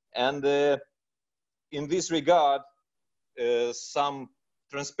 And in this regard, some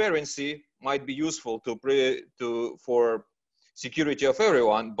transparency might be useful for security of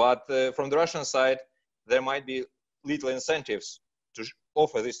everyone, but from the Russian side, there might be little incentives to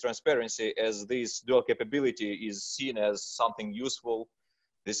offer this transparency, as this dual capability is seen as something useful.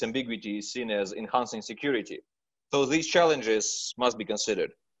 This ambiguity is seen as enhancing security. So these challenges must be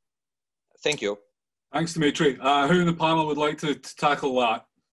considered. Thank you. Thanks, Dmitry. Who in the panel would like to tackle that?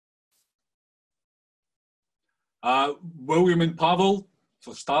 William and Pavel,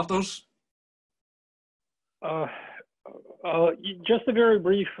 for starters. Just a very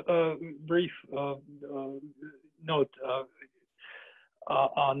brief note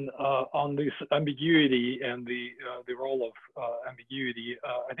on this ambiguity and the role of ambiguity.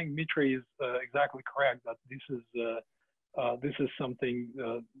 I think Dmitry is exactly correct that this is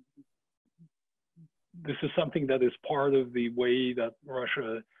something that is part of the way that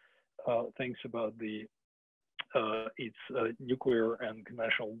Russia thinks about its nuclear and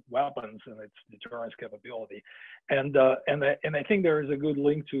conventional weapons and its deterrence capability, and I think there is a good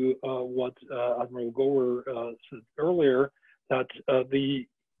link to what Admiral Gower said earlier, that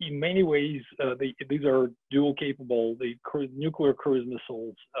in many ways these are dual capable. The nuclear cruise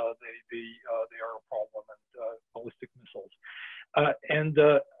missiles, they are a problem, and ballistic missiles, and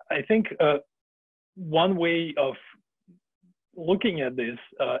I think one way of looking at this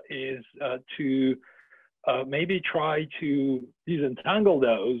is to maybe try to disentangle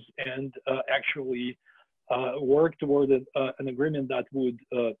those and actually work toward an agreement that would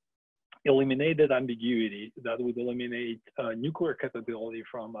eliminate that ambiguity, that would eliminate nuclear capability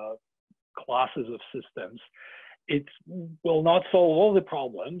from classes of systems. It will not solve all the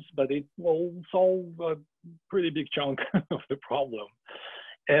problems, but it will solve a pretty big chunk of the problem.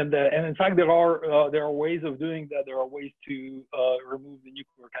 And in fact, there are ways of doing that. There are ways to remove the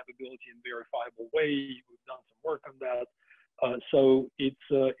nuclear capability in a verifiable way. We've done some work on that. So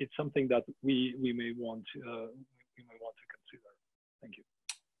it's something that we may want to consider. Thank you.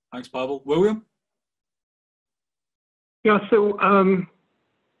 Thanks, Pavel. William? Yeah. So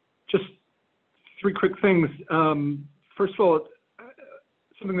just three quick things. First of all,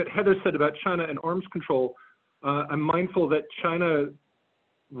 something that Heather said about China and arms control. I'm mindful that China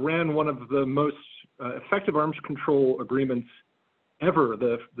ran one of the most effective arms control agreements ever,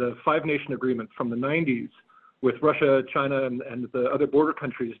 the five-nation agreement from the 90s with Russia, China, and the other border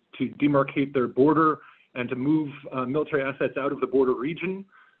countries to demarcate their border and to move military assets out of the border region.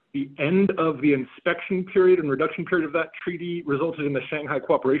 The end of the inspection period and reduction period of that treaty resulted in the Shanghai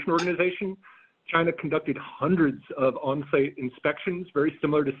Cooperation Organization. China conducted hundreds of on-site inspections, very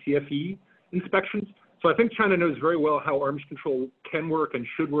similar to CFE inspections. So I think China knows very well how arms control can work and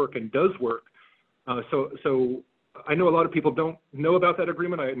should work and does work. So I know a lot of people don't know about that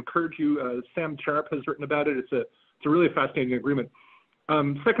agreement. I encourage you, Sam Charap has written about it. It's a really fascinating agreement.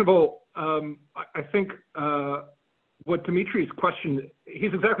 Second of all, I think what Dmitry's question,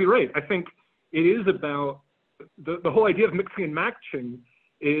 he's exactly right. I think it is about, the whole idea of mixing and matching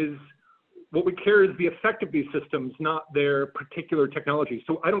is, what we care is the effect of these systems, not their particular technology.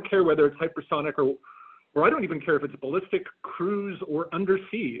 So I don't care whether it's hypersonic or I don't even care if it's ballistic, cruise, or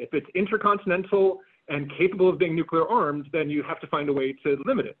undersea. If it's intercontinental and capable of being nuclear armed, then you have to find a way to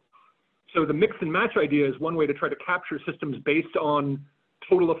limit it. So the mix and match idea is one way to try to capture systems based on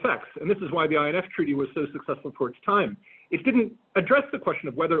total effects. And this is why the INF Treaty was so successful for its time. It didn't address the question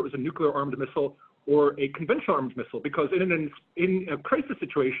of whether it was a nuclear armed missile or a conventional armed missile, because in a crisis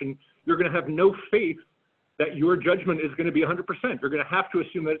situation, you're going to have no faith that your judgment is going to be 100%. You're going to have to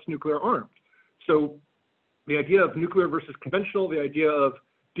assume that it's nuclear armed. So the idea of nuclear versus conventional, the idea of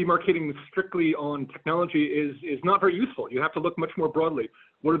demarcating strictly on technology is not very useful. You have to look much more broadly.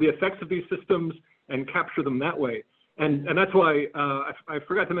 What are the effects of these systems and capture them that way? And that's why I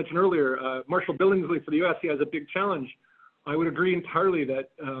forgot to mention earlier, Marshall Billingsley for the US, he has a big challenge. I would agree entirely that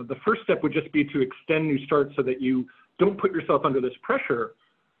the first step would just be to extend New START so that you don't put yourself under this pressure,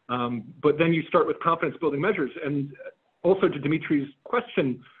 but then you start with confidence building measures. And also to Dimitri's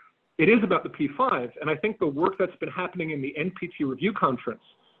question, it is about the P5. And I think the work that's been happening in the NPT review conference,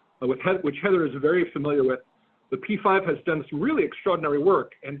 which Heather is very familiar with, the P5 has done some really extraordinary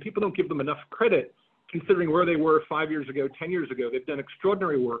work, and people don't give them enough credit considering where they were 5 years ago, 10 years ago. They've done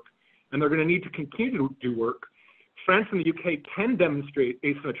extraordinary work, and they're going to need to continue to do work. France and the UK can demonstrate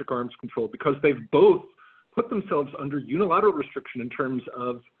asymmetric arms control because they've both put themselves under unilateral restriction in terms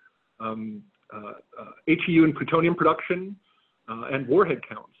of HEU and plutonium production and warhead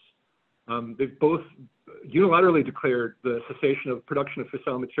counts. They've both unilaterally declared the cessation of production of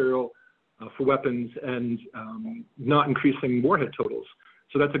fissile material for weapons and not increasing warhead totals.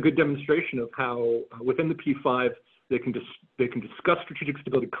 So that's a good demonstration of how within the P5 they can discuss strategic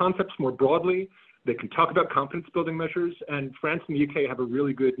stability concepts more broadly. They can talk about confidence building measures, and France and the UK have a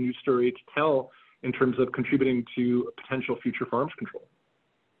really good news story to tell in terms of contributing to a potential future for arms control.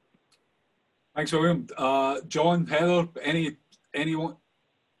 Thanks, William. John, Heather, anyone?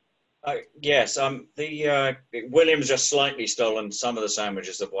 Yes, William's just slightly stolen some of the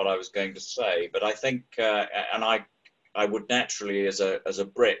sandwiches of what I was going to say, but I think, and I would naturally, as a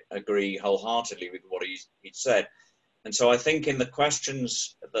Brit, agree wholeheartedly with what he said. And so I think in the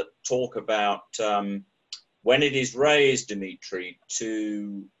questions that talk about when it is raised, Dimitri,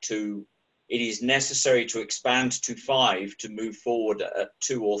 it is necessary to expand to 5 to move forward at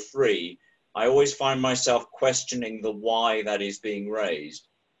 2 or 3, I always find myself questioning the why that is being raised.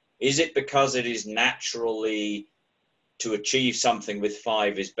 Is it because it is naturally to achieve something with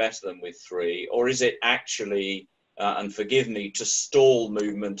 5 is better than with 3, or is it actually, and forgive me, to stall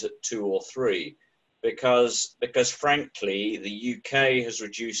movement at 2 or 3? Because frankly, the UK has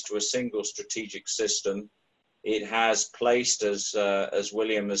reduced to a single strategic system. It has placed, as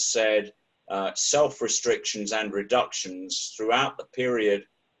William has said, self-restrictions and reductions throughout the period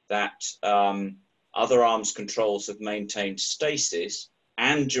that other arms controls have maintained stasis,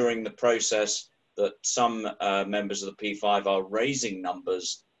 and during the process that some members of the P5 are raising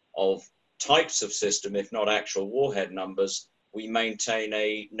numbers of types of system, if not actual warhead numbers, we maintain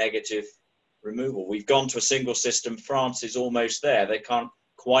a negative removal. We've gone to a single system. France is almost there. They can't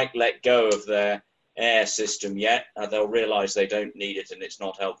quite let go of their air system yet. They'll realize they don't need it and it's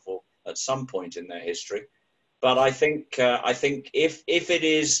not helpful at some point in their history. But I think if it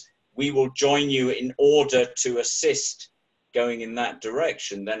is, we will join you in order to assist going in that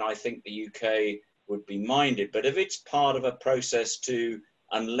direction, then I think the UK would be minded. But if it's part of a process to,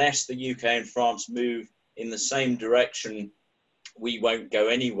 unless the UK and France move in the same direction, we won't go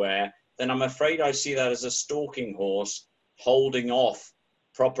anywhere, then I'm afraid I see that as a stalking horse holding off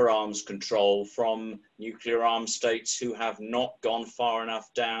proper arms control from nuclear arms states who have not gone far enough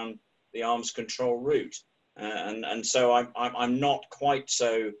down the arms control route. And so I'm not quite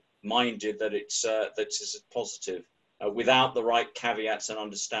so minded that it's positive without the right caveats and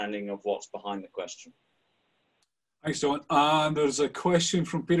understanding of what's behind the question. Thanks, John. And there's a question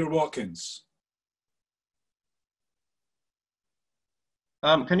from Peter Watkins.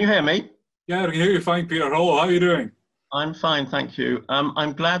 Can you hear me? Yeah, I can hear you fine, Peter. Hello, how are you doing? I'm fine, thank you.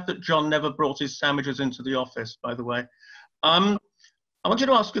 I'm glad that John never brought his sandwiches into the office, by the way. I wanted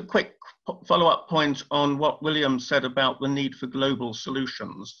to ask a quick follow-up point on what William said about the need for global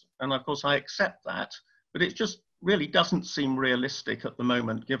solutions. And of course, I accept that, but it just really doesn't seem realistic at the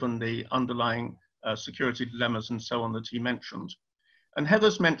moment, given the underlying security dilemmas and so on that he mentioned. And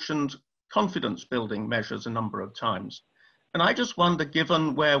Heather's mentioned confidence building measures a number of times. And I just wonder,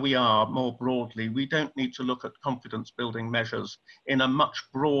 given where we are more broadly, we don't need to look at confidence building measures in a much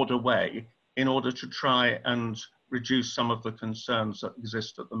broader way in order to try and reduce some of the concerns that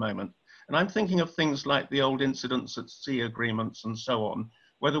exist at the moment. And I'm thinking of things like the old incidents at sea agreements and so on,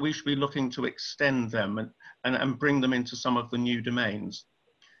 whether we should be looking to extend them and bring them into some of the new domains.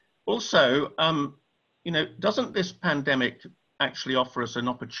 Also, you know, doesn't this pandemic actually offer us an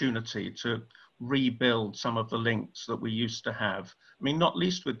opportunity to rebuild some of the links that we used to have? I mean, not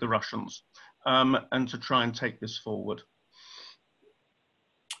least with the Russians, and to try and take this forward.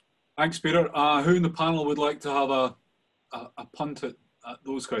 Thanks, Peter. Who in the panel would like to have a punt at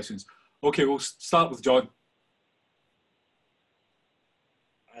those questions? Okay, we'll start with John.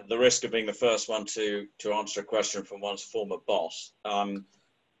 at the risk of being the first one to answer a question from one's former boss,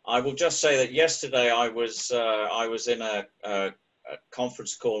 I will just say that yesterday I was in a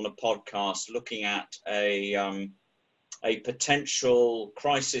conference call and a podcast looking at a potential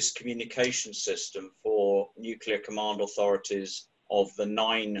crisis communication system for nuclear command authorities of the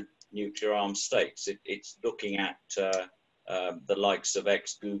 9 nuclear armed states. It's looking at the likes of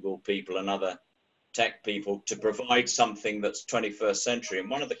ex-Google people and other tech people to provide something that's 21st century. And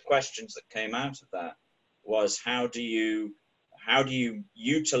one of the questions that came out of that was, how do you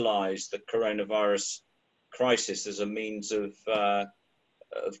utilize the coronavirus crisis as a means of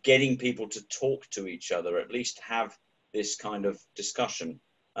getting people to talk to each other, at least have this kind of discussion?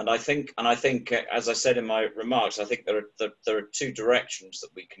 And I think, as I said in my remarks, I think there are 2 directions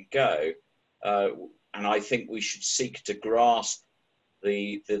that we can go, and I think we should seek to grasp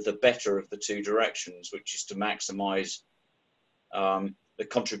the better of the 2 directions, which is to maximize the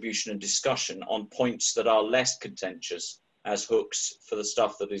contribution and discussion on points that are less contentious as hooks for the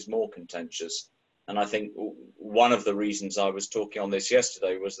stuff that is more contentious. And I think one of the reasons I was talking on this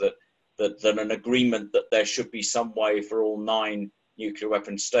yesterday was that an agreement that there should be some way for all 9 nuclear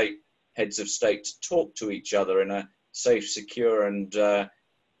weapon heads of state to talk to each other in a safe, secure, and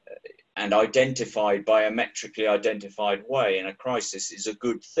biometrically identified way in a crisis is a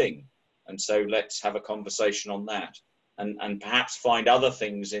good thing. And so let's have a conversation on that, and perhaps find other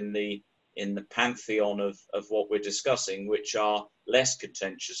things in the pantheon of what we're discussing, which are less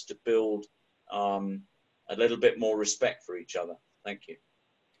contentious, to build a little bit more respect for each other. Thank you.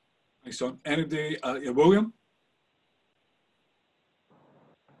 Thanks, John. Anybody, William?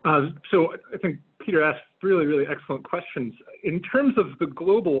 So I think Peter asked really, really excellent questions. In terms of the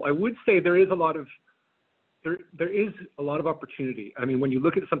global, I would say there is a lot of opportunity. I mean, when you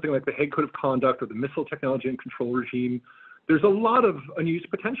look at something like the Hague Code of Conduct or the Missile Technology and Control Regime, there's a lot of unused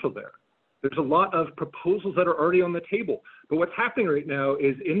potential there. There's a lot of proposals that are already on the table. But what's happening right now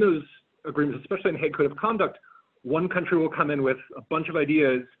is, in those agreements, especially in the Hague Code of Conduct, one country will come in with a bunch of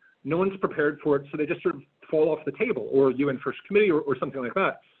ideas. No one's prepared for it, so they just sort of fall off the table, or UN First Committee or something like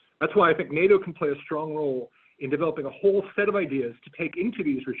that. That's why I think NATO can play a strong role in developing a whole set of ideas to take into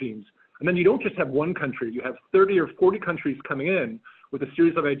these regimes. And then you don't just have one country, you have 30 or 40 countries coming in with a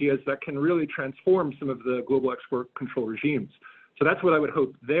series of ideas that can really transform some of the global export control regimes. So that's what I would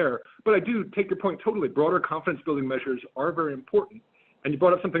hope there. But I do take your point totally. Broader confidence building measures are very important. And you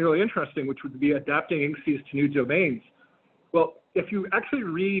brought up something really interesting, which would be adapting INCSEs to new domains. Well, if you actually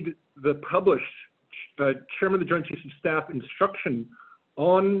read the published Chairman of the Joint Chiefs of Staff instruction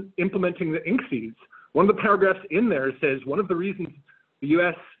on implementing the INCSEs, one of the paragraphs in there says one of the reasons the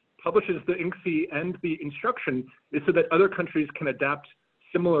US publishes the INCSE and the instruction is so that other countries can adapt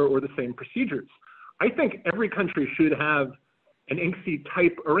similar or the same procedures. I think every country should have an INCSE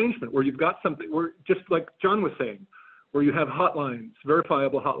type arrangement where you've got something where, just like John was saying, where you have hotlines,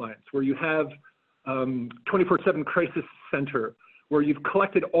 verifiable hotlines, where you have 24/7 crisis center, where you've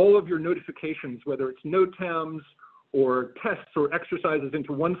collected all of your notifications, whether it's NOTAMs or tests or exercises,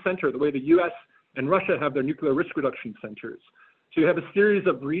 into one center, the way the US and Russia have their nuclear risk reduction centers. So you have a series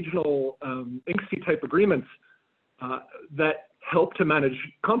of regional INCSE type agreements that help to manage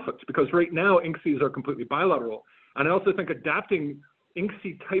conflict, because right now INCSEs are completely bilateral. And I also think adapting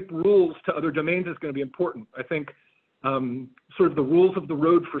INCSE type rules to other domains is going to be important. I think sort of the rules of the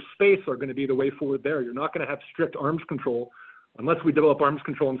road for space are going to be the way forward there. You're not going to have strict arms control unless we develop arms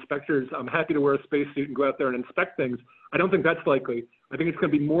control inspectors. I'm happy to wear a spacesuit and go out there and inspect things. I don't think that's likely. I think it's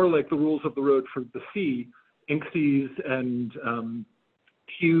going to be more like the rules of the road for the sea, INCSEs and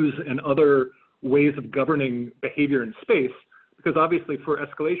queues and other ways of governing behavior in space, because obviously for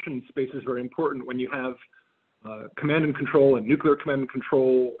escalation, space is very important when you have command and control and nuclear command and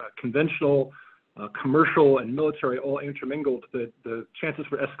control, conventional, commercial and military all intermingled. The chances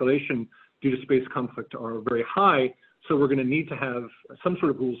for escalation due to space conflict are very high. So we're going to need to have some sort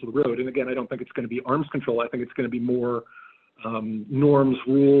of rules of the road. And again, I don't think it's going to be arms control. I think it's going to be more norms,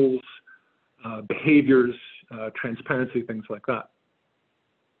 rules, behaviors, transparency, things like that.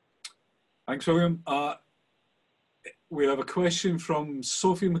 Thanks, William. We have a question from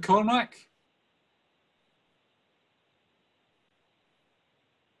Sophie McCormack.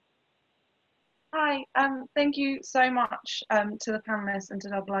 Hi, thank you so much to the panelists and to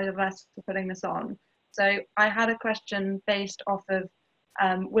IISS for putting this on. So I had a question based off of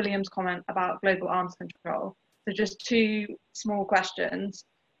William's comment about global arms control. So just 2 small questions.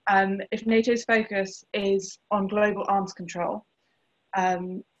 If NATO's focus is on global arms control,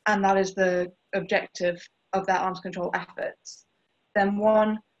 and that is the objective of their arms control efforts, then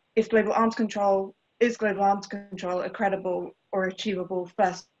 1, if global arms control, is global arms control a credible or achievable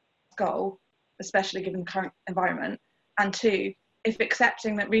first goal, especially given the current environment? And two, if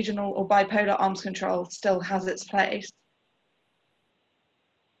accepting that regional or bipolar arms control still has its place,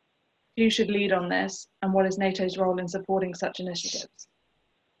 who should lead on this, and what is NATO's role in supporting such initiatives?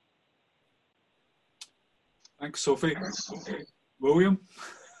 Thanks, Sophie. William,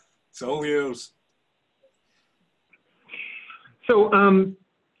 it's all yours. So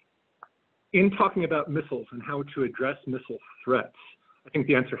in talking about missiles and how to address missile threats, I think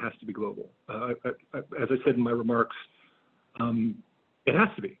the answer has to be global. As I said in my remarks, it has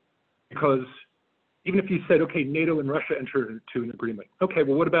to be, because even if you said, okay, NATO and Russia entered into an agreement. Okay,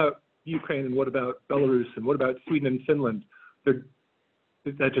 well, what about Ukraine, and what about Belarus, and what about Sweden and Finland?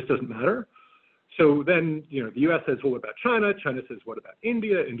 That just doesn't matter. So then, you know, the US says, well, what about China? China says, what about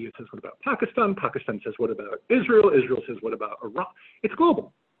India? India says, what about Pakistan? Pakistan says, what about Israel? Israel says, what about Iran? It's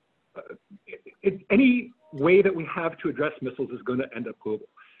global. Any way that we have to address missiles is going to end up global.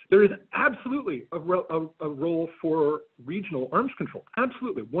 There is absolutely a role for regional arms control.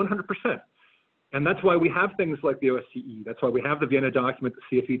 Absolutely, 100%. And that's why we have things like the OSCE. That's why we have the Vienna document,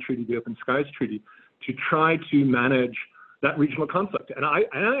 the CFE Treaty, the Open Skies Treaty, to try to manage that regional conflict. And I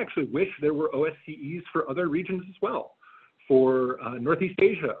actually wish there were OSCEs for other regions as well, for Northeast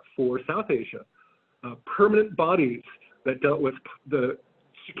Asia, for South Asia, permanent bodies that dealt with the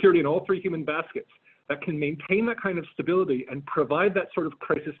security in all three human baskets that can maintain that kind of stability and provide that sort of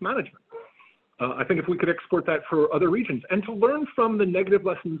crisis management. I think if we could export that for other regions and to learn from the negative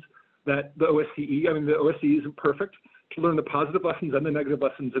lessons that the OSCE, I mean, the OSCE isn't perfect, to learn the positive lessons and the negative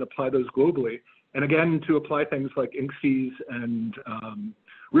lessons and apply those globally. And again, to apply things like INCSEs and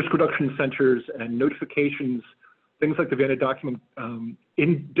risk reduction centers and notifications, things like the Vienna document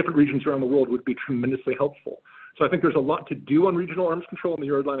in different regions around the world would be tremendously helpful. So I think there's a lot to do on regional arms control in the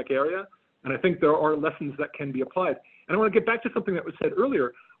Euro-Atlantic area. And I think there are lessons that can be applied. And I want to get back to something that was said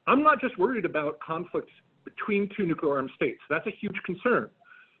earlier. I'm not just worried about conflicts between two nuclear armed states. That's a huge concern.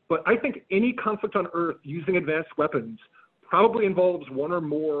 But I think any conflict on Earth using advanced weapons probably involves one or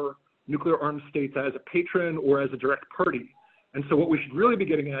more nuclear armed states as a patron or as a direct party. And so what we should really be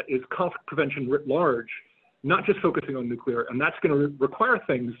getting at is conflict prevention writ large, not just focusing on nuclear. And that's going to require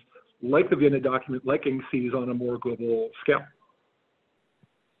things like the Vienna document, like INCSEs on a more global scale.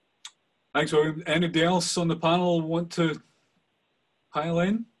 Thanks, William. Anybody else on the panel want to pile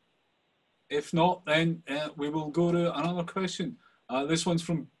in? If not, then we will go to another question. This one's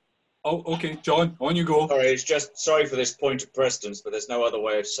from, oh, okay, John, on you go. Sorry, it's just, sorry for this point of precedence, but there's no other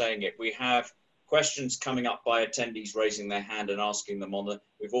way of saying it. We have questions coming up by attendees raising their hand and asking them on the,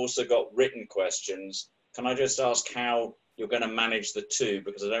 we've also got written questions. Can I just ask how you're going to manage the two?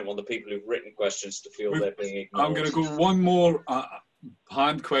 Because I don't want the people who've written questions to feel they're being ignored. I'm going to go one more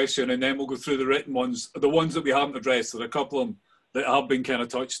hand question, and then we'll go through the written ones, the ones that we haven't addressed. There are a couple of them that have been kind of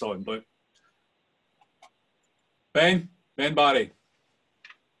touched on, but Ben Barrie.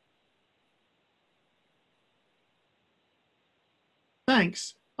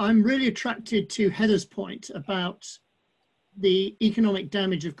 Thanks. I'm really attracted to Heather's point about the economic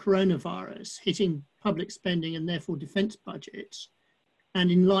damage of coronavirus hitting public spending and therefore defense budgets,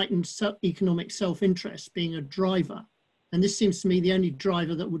 and enlightened economic self-interest being a driver. And this seems to me the only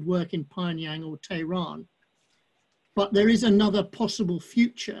driver that would work in Pyongyang or Tehran. But there is another possible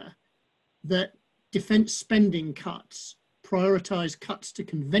future, that defense spending cuts prioritize cuts to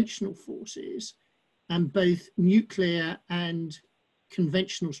conventional forces, and both nuclear and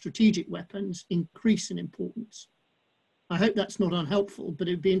conventional strategic weapons increase in importance. I hope that's not unhelpful, but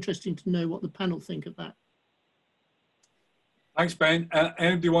it'd be interesting to know what the panel think of that. Thanks, Ben.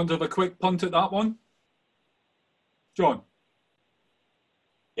 Anybody want to have a quick punt at that one? John.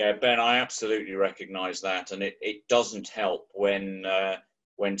 Yeah, Ben, I absolutely recognise that, and it doesn't help when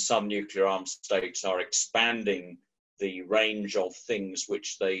some nuclear armed states are expanding the range of things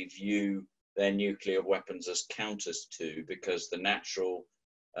which they view their nuclear weapons as counters to, because the natural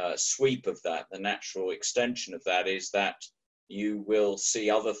sweep of that, the natural extension of that is that you will see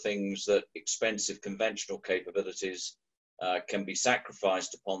other things, that expensive conventional capabilities can be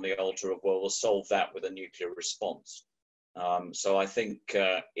sacrificed upon the altar of, well, we'll solve that with a nuclear response. So I think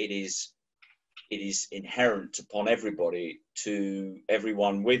it is inherent upon everyone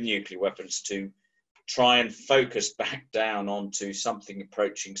with nuclear weapons to try and focus back down onto something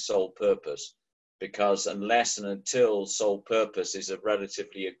approaching sole purpose, because unless and until sole purpose is a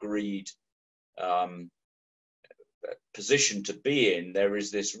relatively agreed position to be in, there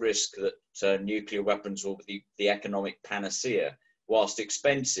is this risk that nuclear weapons will be the economic panacea. Whilst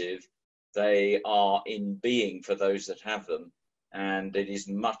expensive, they are in being for those that have them, and it is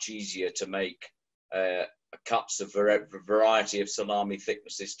much easier to make cuts a variety of salami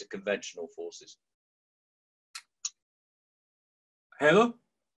thicknesses to conventional forces. Heather,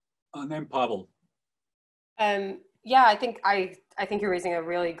 and then Pavel. Yeah, I think you're raising a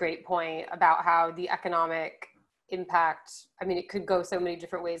really great point about how the economic impact, I mean, it could go so many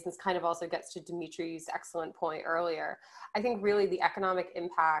different ways. This kind of also gets to Dimitri's excellent point earlier. I think really the economic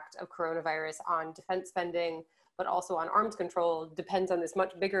impact of coronavirus on defense spending, but also on arms control, depends on this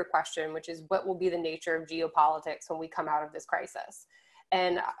much bigger question, which is what will be the nature of geopolitics when we come out of this crisis.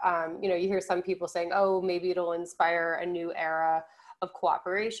 And, you know, you hear some people saying, oh, maybe it'll inspire a new era of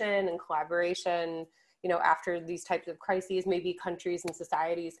cooperation and collaboration. You know, after these types of crises, maybe countries and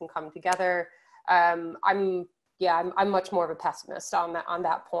societies can come together. I'm much more of a pessimist on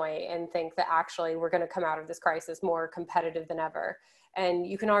that point, and think that actually we're going to come out of this crisis more competitive than ever. And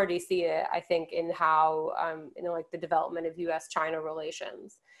you can already see it, I think, in how, you know, like the development of U.S.-China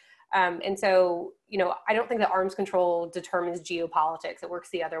relations. And so, you know, I don't think that arms control determines geopolitics. It works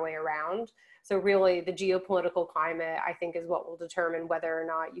the other way around. So really the geopolitical climate, I think, is what will determine whether or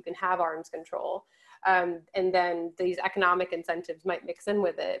not you can have arms control. And then these economic incentives might mix in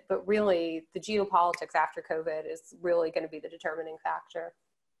with it. But really the geopolitics after COVID is really going to be the determining factor.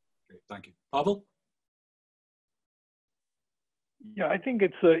 Great, thank you. Pavel? Yeah, I think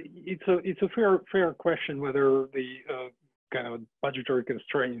it's a fair question whether the kind of budgetary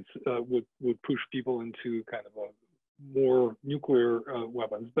constraints would push people into kind of a more nuclear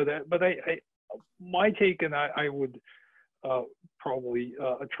weapons. But my take, and I would probably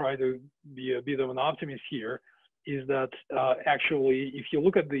try to be a bit of an optimist here, is that actually, if you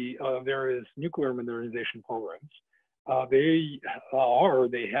look at the various nuclear modernization programs, they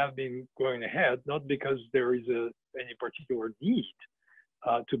have been going ahead, not because there is any particular need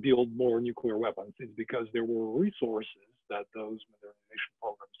to build more nuclear weapons. It's because there were resources that those modernization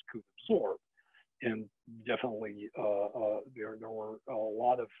programs could absorb. And definitely there were a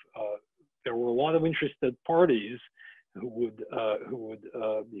lot of interested parties who would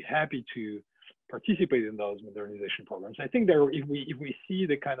be happy to participate in those modernization programs. I think if we see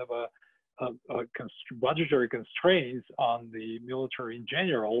the kind of budgetary constraints on the military in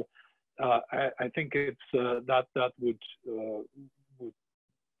general, I think it's that would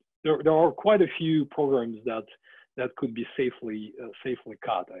there are quite a few programs that could be safely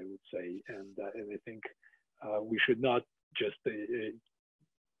cut, I would say, and I think we should not just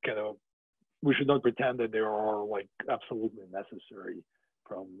we should not pretend that they are like absolutely necessary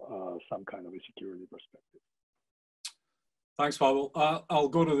from some kind of a security perspective. Thanks, Pavel. I'll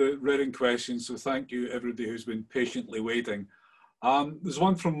go to the written questions. So thank you, everybody who's been patiently waiting. There's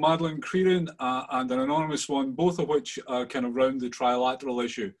one from Madeline Creeran and an anonymous one, both of which are kind of round the trilateral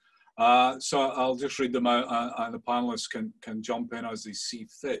issue. So I'll just read them out and the panelists can jump in as they see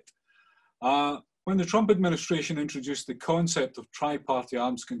fit. When the Trump administration introduced the concept of tri-party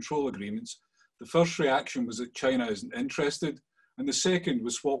arms control agreements, the first reaction was that China isn't interested, and the second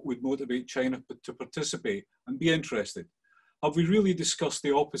was what would motivate China to participate and be interested. Have we really discussed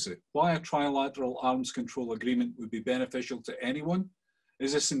the opposite? Why a trilateral arms control agreement would be beneficial to anyone?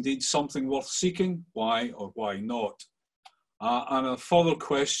 Is this indeed something worth seeking? Why or why not? And a further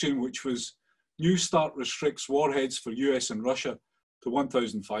question, which was, New START restricts warheads for US and Russia to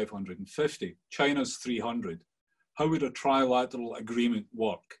 1,550, China's 300. How would a trilateral agreement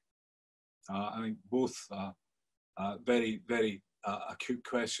work? I think both very, very acute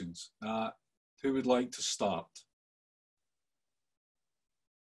questions. Who would like to start?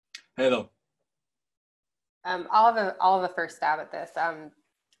 Heather. I'll have a first stab at this.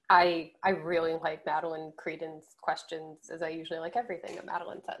 I really like Madeline Creedan's questions, as I usually like everything that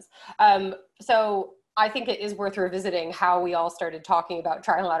Madeline says. So I think it is worth revisiting how we all started talking about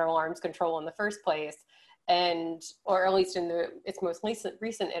trilateral arms control in the first place, or at least in its most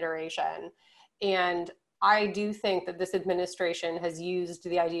recent iteration. And I do think that this administration has used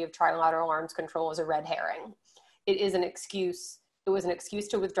the idea of trilateral arms control as a red herring. It is an excuse. It was an excuse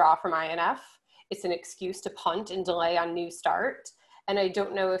to withdraw from INF. It's an excuse to punt and delay on New START. And I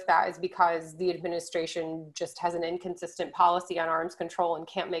don't know if that is because the administration just has an inconsistent policy on arms control and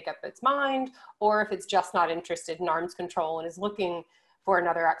can't make up its mind, or if it's just not interested in arms control and is looking for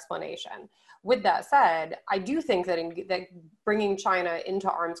another explanation. With that said, I do think that bringing China into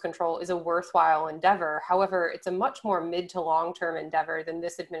arms control is a worthwhile endeavor. However, it's a much more mid to long-term endeavor than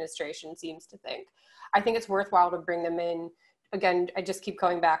this administration seems to think. I think it's worthwhile to bring them in. Again, I just keep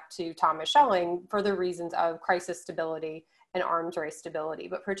going back to Thomas Schelling for the reasons of crisis stability and arms race stability,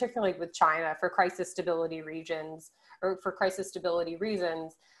 but particularly with China for crisis stability regions, or for crisis stability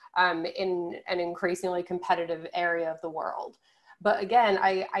reasons in an increasingly competitive area of the world. But again,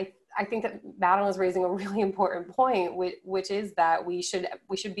 I think that Madeline is raising a really important point, which is that we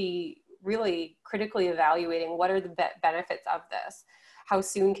should be really critically evaluating what are the benefits of this. How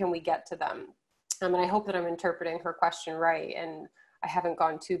soon can we get to them? And I hope that I'm interpreting her question right, and I haven't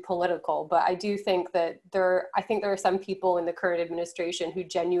gone too political, but I do think that I think there are some people in the current administration who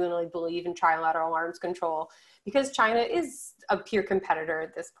genuinely believe in trilateral arms control, because China is a peer competitor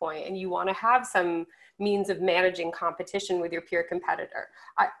at this point, and you want to have some means of managing competition with your peer competitor.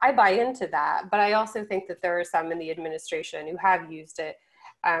 I buy into that, but I also think that there are some in the administration who have used it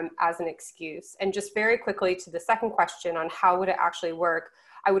as an excuse. And just very quickly to the second question on how would it actually work,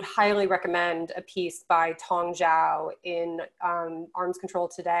 I would highly recommend a piece by Tong Zhao in Arms Control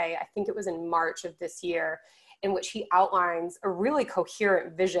Today. I think it was in March of this year, in which he outlines a really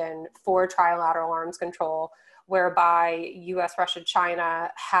coherent vision for trilateral arms control, whereby US, Russia,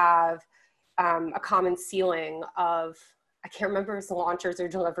 China have a common ceiling of, I can't remember if it's launchers or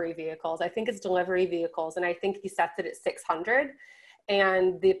delivery vehicles. I think it's delivery vehicles, and I think he sets it at 600.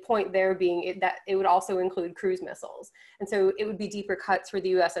 And the point there being that it would also include cruise missiles. And so it would be deeper cuts for the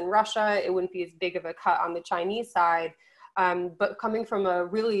US and Russia. It wouldn't be as big of a cut on the Chinese side. But coming from a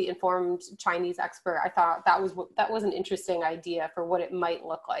really informed Chinese expert, I thought that was an interesting idea for what it might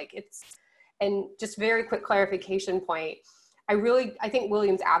look like. And just very quick clarification point. I think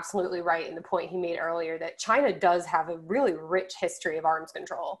William's absolutely right in the point he made earlier that China does have a really rich history of arms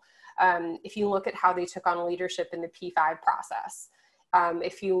control. If you look at how they took on leadership in the P5 process,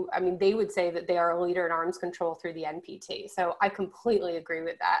 they would say that they are a leader in arms control through the NPT. So I completely agree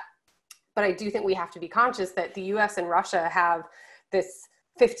with that. But I do think we have to be conscious that the US and Russia have this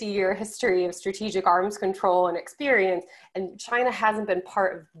 50-year history of strategic arms control and experience, and China hasn't been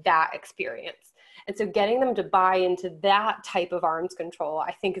part of that experience. And so getting them to buy into that type of arms control,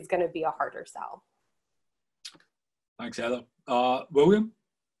 I think, is going to be a harder sell. Thanks, Heather. William?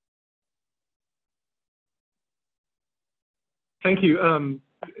 Thank you.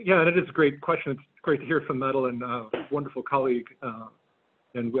 Yeah, that is a great question. It's great to hear from Madeline, wonderful colleague,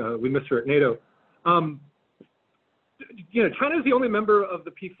 and we miss her at NATO. China is the only member of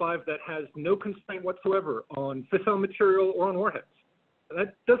the P5 that has no constraint whatsoever on fissile material or on warheads.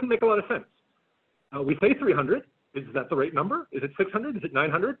 That doesn't make a lot of sense. We say 300. Is that the right number? Is it 600? Is it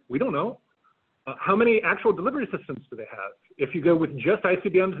 900? We don't know. How many actual delivery systems do they have? If you go with just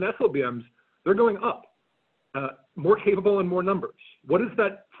ICBMs and SLBMs, they're going up. More capable and more numbers. What does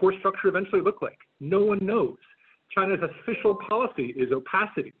that force structure eventually look like? No one knows. China's official policy is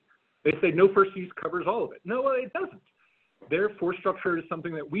opacity. They say no first use covers all of it. No, it doesn't. Their force structure is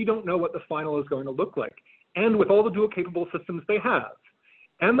something that we don't know what the final is going to look like. And with all the dual capable systems they have,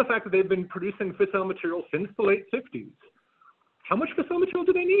 and the fact that they've been producing fissile material since the late 50s, how much fissile material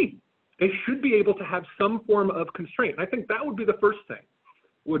do they need? They should be able to have some form of constraint. And I think that would be the first thing,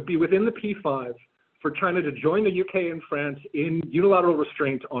 would be within the P5 for China to join the UK and France in unilateral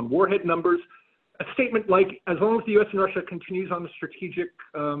restraint on warhead numbers. A statement like, as long as the US and Russia continues on the strategic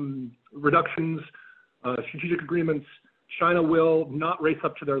reductions, strategic agreements, China will not race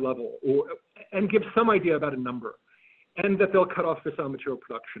up to their level, and give some idea about a number, and that they'll cut off fissile material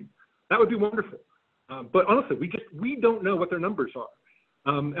production. That would be wonderful. But honestly, we don't know what their numbers are.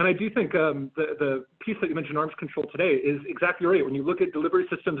 And I do think the piece that you mentioned, Arms Control Today, is exactly right. When you look at delivery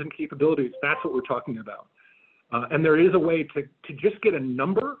systems and capabilities, that's what we're talking about. And there is a way to just get a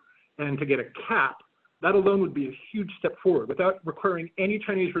number and to get a cap. That alone would be a huge step forward without requiring any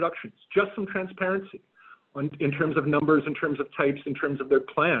Chinese reductions, just some transparency in terms of numbers, in terms of types, in terms of their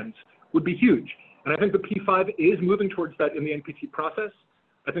plans would be huge. And I think the P5 is moving towards that in the NPT process.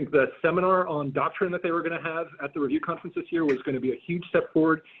 I think the seminar on doctrine that they were going to have at the review conference this year was going to be a huge step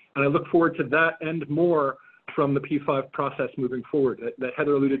forward. And I look forward to that and more from the P5 process moving forward that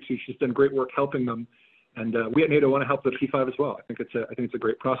Heather alluded to. She's done great work helping them. And we at NATO want to help the P5 as well. I think it's a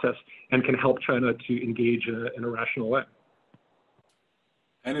great process and can help China to engage in a rational way.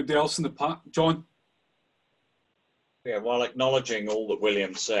 Anybody else in the pack? John? Yeah, while acknowledging all that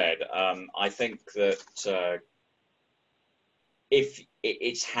William said, I think that if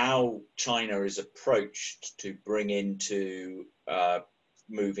it's how China is approached to bring into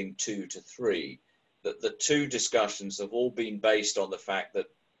moving 2 to 3, that the two discussions have all been based on the fact that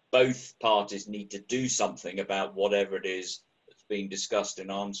both parties need to do something about whatever it is that's being discussed in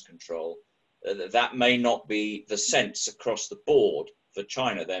arms control. That may not be the sense across the board for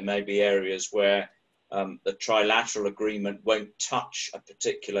China. There may be areas where the trilateral agreement won't touch a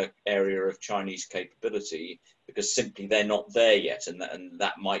particular area of Chinese capability because simply they're not there yet. And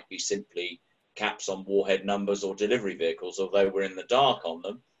that might be simply caps on warhead numbers or delivery vehicles, although we're in the dark on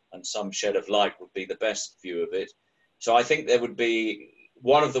them, and some shed of light would be the best view of it. So I think there would be,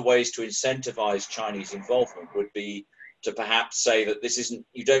 one of the ways to incentivize Chinese involvement would be to perhaps say that this isn't,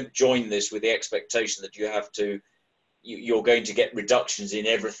 you don't join this with the expectation that you have to, you're going to get reductions in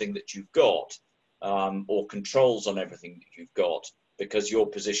everything that you've got, or controls on everything that you've got, because your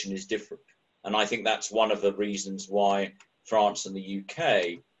position is different. And I think that's one of the reasons why France and the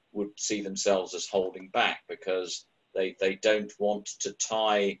UK would see themselves as holding back, because they don't want to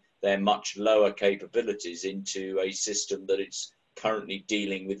tie their much lower capabilities into a system that it's currently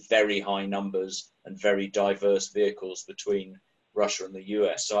dealing with very high numbers and very diverse vehicles between Russia and the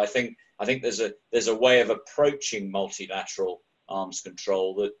US. So I think there's a way of approaching multilateral arms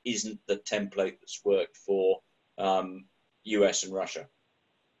control that isn't the template that's worked for US and Russia.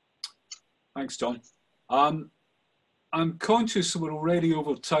 Thanks, John. I'm conscious we're already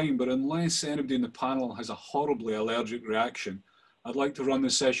over time, but unless anybody in the panel has a horribly allergic reaction, I'd like to run the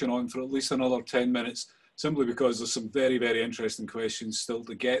session on for at least another 10 minutes, simply because there's some very, very interesting questions still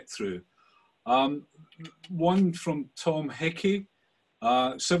to get through. One from Tom Hickey.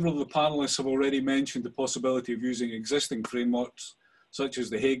 Several of the panelists have already mentioned the possibility of using existing frameworks, such as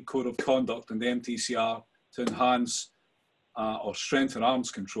the Hague Code of Conduct and the MTCR, to enhance or strengthen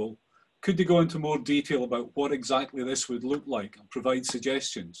arms control. Could they go into more detail about what exactly this would look like and provide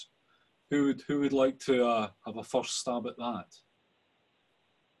suggestions? Who would like to have a first stab at that?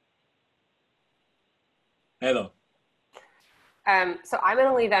 Heather. So I'm going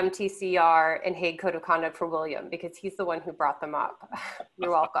to leave MTCR and Hague Code of Conduct for William, because he's the one who brought them up.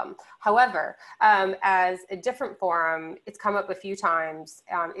 You're welcome. However, as a different forum, it's come up a few times,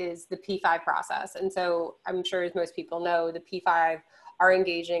 is the P5 process. And so I'm sure, as most people know, the P5 are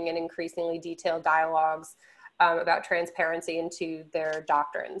engaging in increasingly detailed dialogues about transparency into their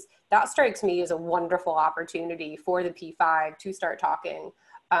doctrines. That strikes me as a wonderful opportunity for the P5 to start talking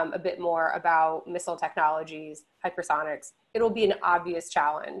a bit more about missile technologies, hypersonics. It'll be an obvious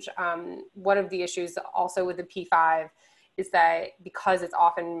challenge. One of the issues also with the P5 is that because it's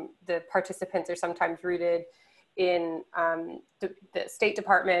often, the participants are sometimes rooted in the State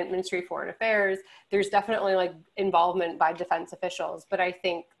Department, Ministry of Foreign Affairs, there's definitely like involvement by defense officials. But I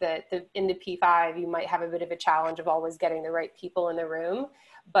think that in the P5, you might have a bit of a challenge of always getting the right people in the room.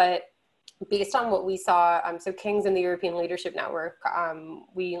 But based on what we saw, so Kings and the European Leadership Network,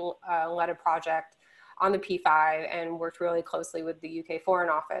 we led a project on the P5 and worked really closely with the UK Foreign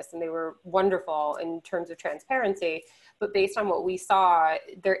Office, and they were wonderful in terms of transparency. But based on what we saw,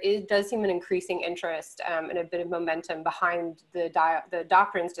 there does seem an increasing interest and a bit of momentum behind the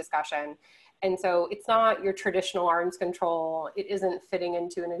doctrines discussion. And so it's not your traditional arms control. It isn't fitting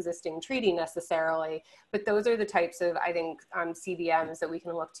into an existing treaty necessarily, but those are the types of, I think, CBMs that we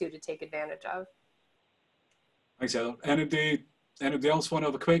can look to take advantage of. Thanks, Heather. Anybody else want to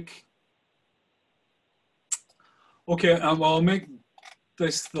have a quick? Okay, well, I'll make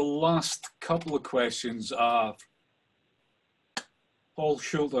this the last couple of questions. Paul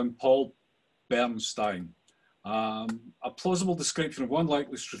Schultz and Paul Bernstein. A plausible description of one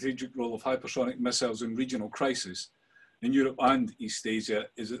likely strategic role of hypersonic missiles in regional crisis in Europe and East Asia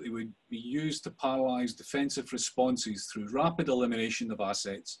is that they would be used to paralyze defensive responses through rapid elimination of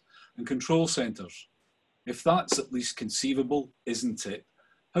assets and control centers. If that's at least conceivable, isn't it?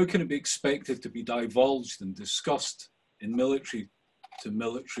 How can it be expected to be divulged and discussed in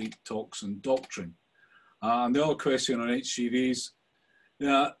military-to-military talks and doctrine? And the other question on HGVs,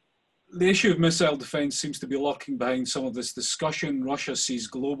 the issue of missile defense seems to be lurking behind some of this discussion. Russia sees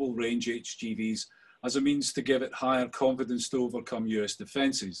global range HGVs as a means to give it higher confidence to overcome US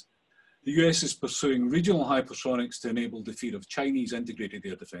defenses. The US is pursuing regional hypersonics to enable defeat of Chinese integrated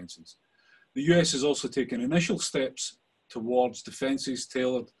air defenses. The US has also taken initial steps towards defenses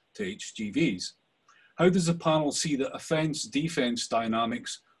tailored to HGVs. How does the panel see the offense-defense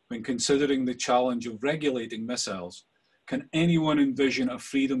dynamics when considering the challenge of regulating missiles? Can anyone envision a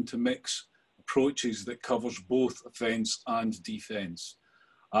freedom to mix approaches that covers both offence and defence?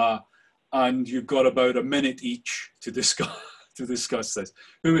 And you've got about a minute each to discuss this.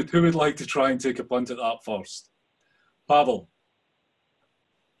 Who would like to try and take a punt at that first? Pavel.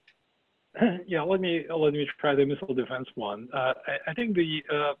 Yeah, let me try the missile defense one. I think the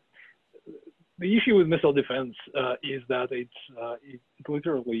issue with missile defense is that it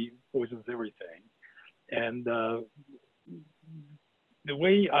literally poisons everything, and the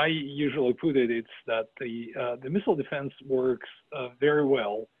way I usually put it, it's that the missile defense works very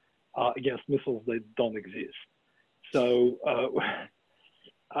well against missiles that don't exist. So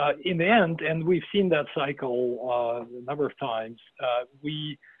in the end, and we've seen that cycle a number of times,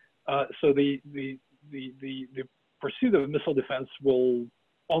 so the pursuit of missile defense will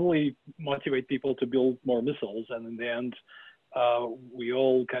only motivate people to build more missiles, and in the end, we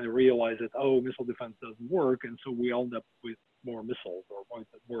all kind of realize that, oh, missile defense doesn't work, and so we end up with more missiles, or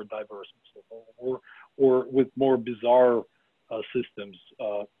more diverse missiles, or with more bizarre systems.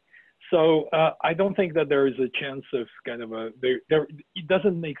 So I don't think that there is a chance of kind of it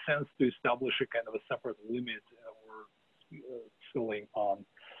doesn't make sense to establish a kind of a separate limit or ceiling on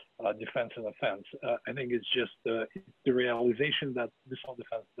defense and offense. I think it's just the realization that missile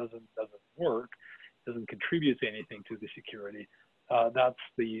defense doesn't work, doesn't contribute to anything to the security. That's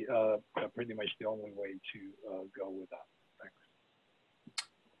pretty much the only way to go with that. Thanks.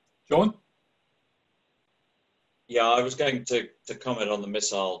 John? Yeah, I was going to comment on the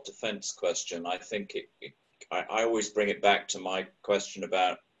missile defense question. I think I always bring it back to my question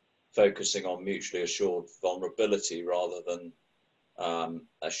about focusing on mutually assured vulnerability rather than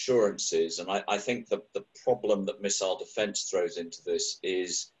assurances. And I think the problem that missile defense throws into this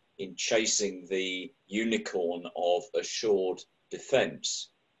is in chasing the unicorn of assured defense.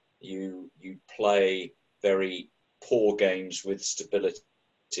 You play very poor games with stability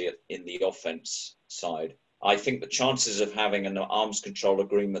in the offense side. I think the chances of having an arms control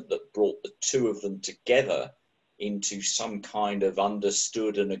agreement that brought the two of them together into some kind of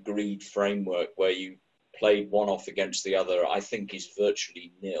understood and agreed framework where you played one off against the other, I think is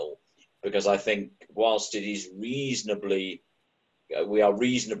virtually nil. Because I think whilst it is we are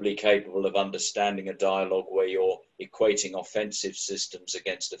reasonably capable of understanding a dialogue where you're equating offensive systems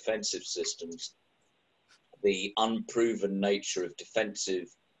against offensive systems, the unproven nature of defensive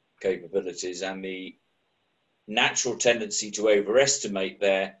capabilities and the natural tendency to overestimate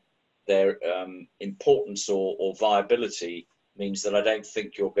their importance or viability means that I don't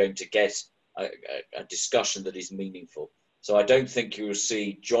think you're going to get a discussion that is meaningful. So I don't think you'll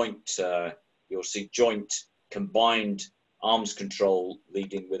see joint combined arms control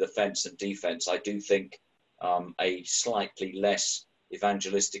leading with offense and defense. I do think a slightly less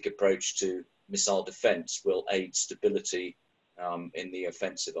evangelistic approach to missile defense will aid stability in the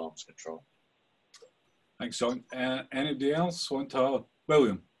offensive arms control. Thanks, John. Anybody else want to?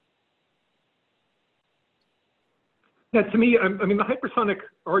 William? Yeah, to me, I mean, the hypersonic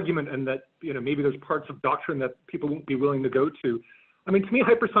argument and that, you know, maybe there's parts of doctrine that people won't be willing to go to. I mean, to me,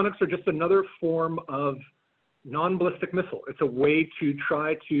 hypersonics are just another form of non-ballistic missile. It's a way to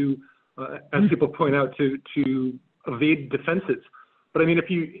try to, as people point out, to evade defenses. But I mean,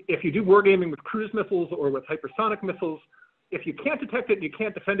 if you do wargaming with cruise missiles or with hypersonic missiles, if you can't detect it and you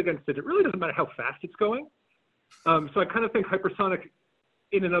can't defend against it, it really doesn't matter how fast it's going. So I kind of think hypersonic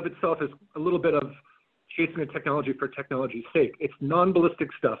in and of itself is a little bit of chasing a technology for technology's sake. It's non-ballistic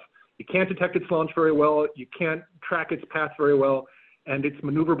stuff. You can't detect its launch very well. You can't track its path very well. And it's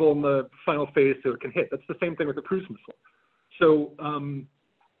maneuverable in the final phase so it can hit. That's the same thing with a cruise missile. So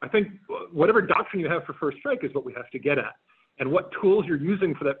I think whatever doctrine you have for first strike is what we have to get at. And what tools you're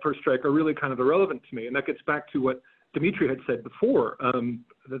using for that first strike are really kind of irrelevant to me. And that gets back to what Dimitri had said before,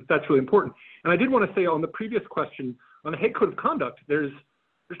 that's really important. And I did want to say on the previous question, on the Hague Code of Conduct, there's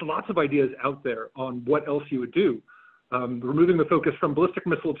lots of ideas out there on what else you would do. Removing the focus from ballistic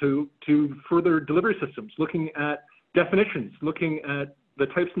missile to further delivery systems, looking at definitions, looking at the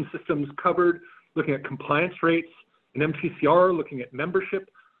types and systems covered, looking at compliance rates, and MTCR, looking at membership.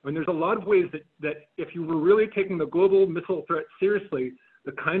 I mean, there's a lot of ways that if you were really taking the global missile threat seriously,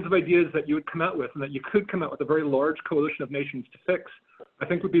 the kinds of ideas that you would come out with and that you could come out with a very large coalition of nations to fix, I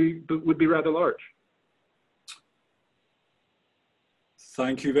think would be rather large.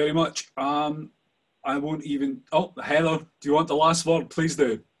 Thank you very much. I won't even, oh, Heather, do you want the last word? Please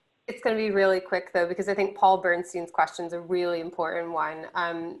do. It's going to be really quick though, because I think Paul Bernstein's question is a really important one.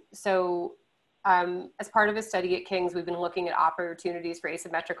 As part of a study at King's, we've been looking at opportunities for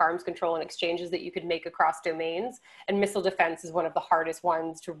asymmetric arms control and exchanges that you could make across domains. And missile defense is one of the hardest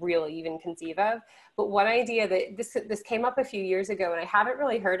ones to really even conceive of. But one idea that this came up a few years ago, and I haven't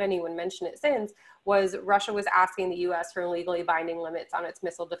really heard anyone mention it since, was Russia was asking the US for legally binding limits on its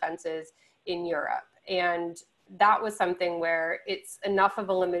missile defenses in Europe. And that was something where it's enough of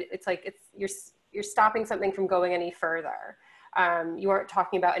a limit. It's like you're stopping something from going any further. You aren't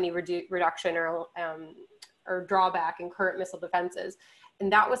talking about any reduction or drawback in current missile defenses.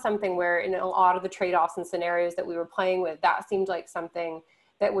 And that was something where in a lot of the trade-offs and scenarios that we were playing with, that seemed like something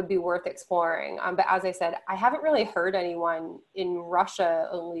that would be worth exploring. But as I said, I haven't really heard anyone in Russia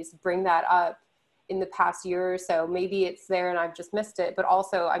at least bring that up in the past year or so. Maybe it's there and I've just missed it, but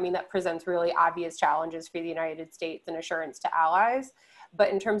also, I mean, that presents really obvious challenges for the United States and assurance to allies. But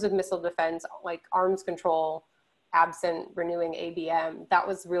in terms of missile defense, like arms control, absent renewing ABM, that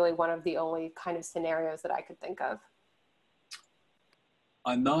was really one of the only kind of scenarios that I could think of.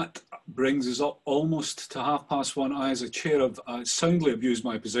 And that brings us up almost to 1:30. I, as a chair, have soundly abused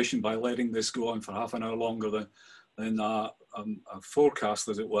my position by letting this go on for half an hour longer than forecast,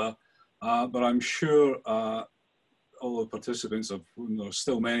 as it were. But I'm sure all the participants have, there's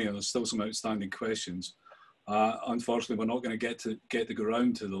still many and there's still some outstanding questions. Unfortunately, we're not going to get to go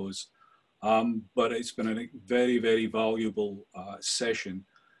round to those. But it's been a very, very valuable session.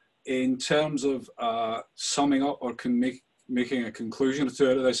 In terms of summing up or making a conclusion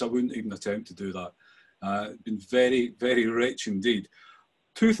to this, I wouldn't even attempt to do that. It's been very, very rich indeed.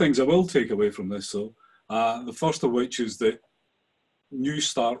 Two things I will take away from this, though. The first of which is that New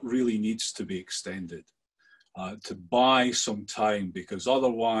Start really needs to be extended to buy some time, because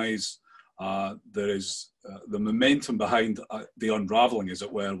otherwise there is the momentum behind the unraveling, as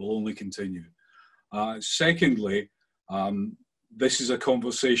it were, will only continue. Secondly, this is a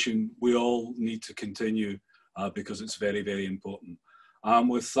conversation we all need to continue because it's very, very important.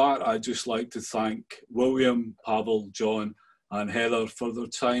 With that, I'd just like to thank William, Pavel, John, and Heather for their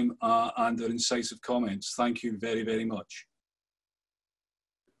time and their incisive comments. Thank you very, very much.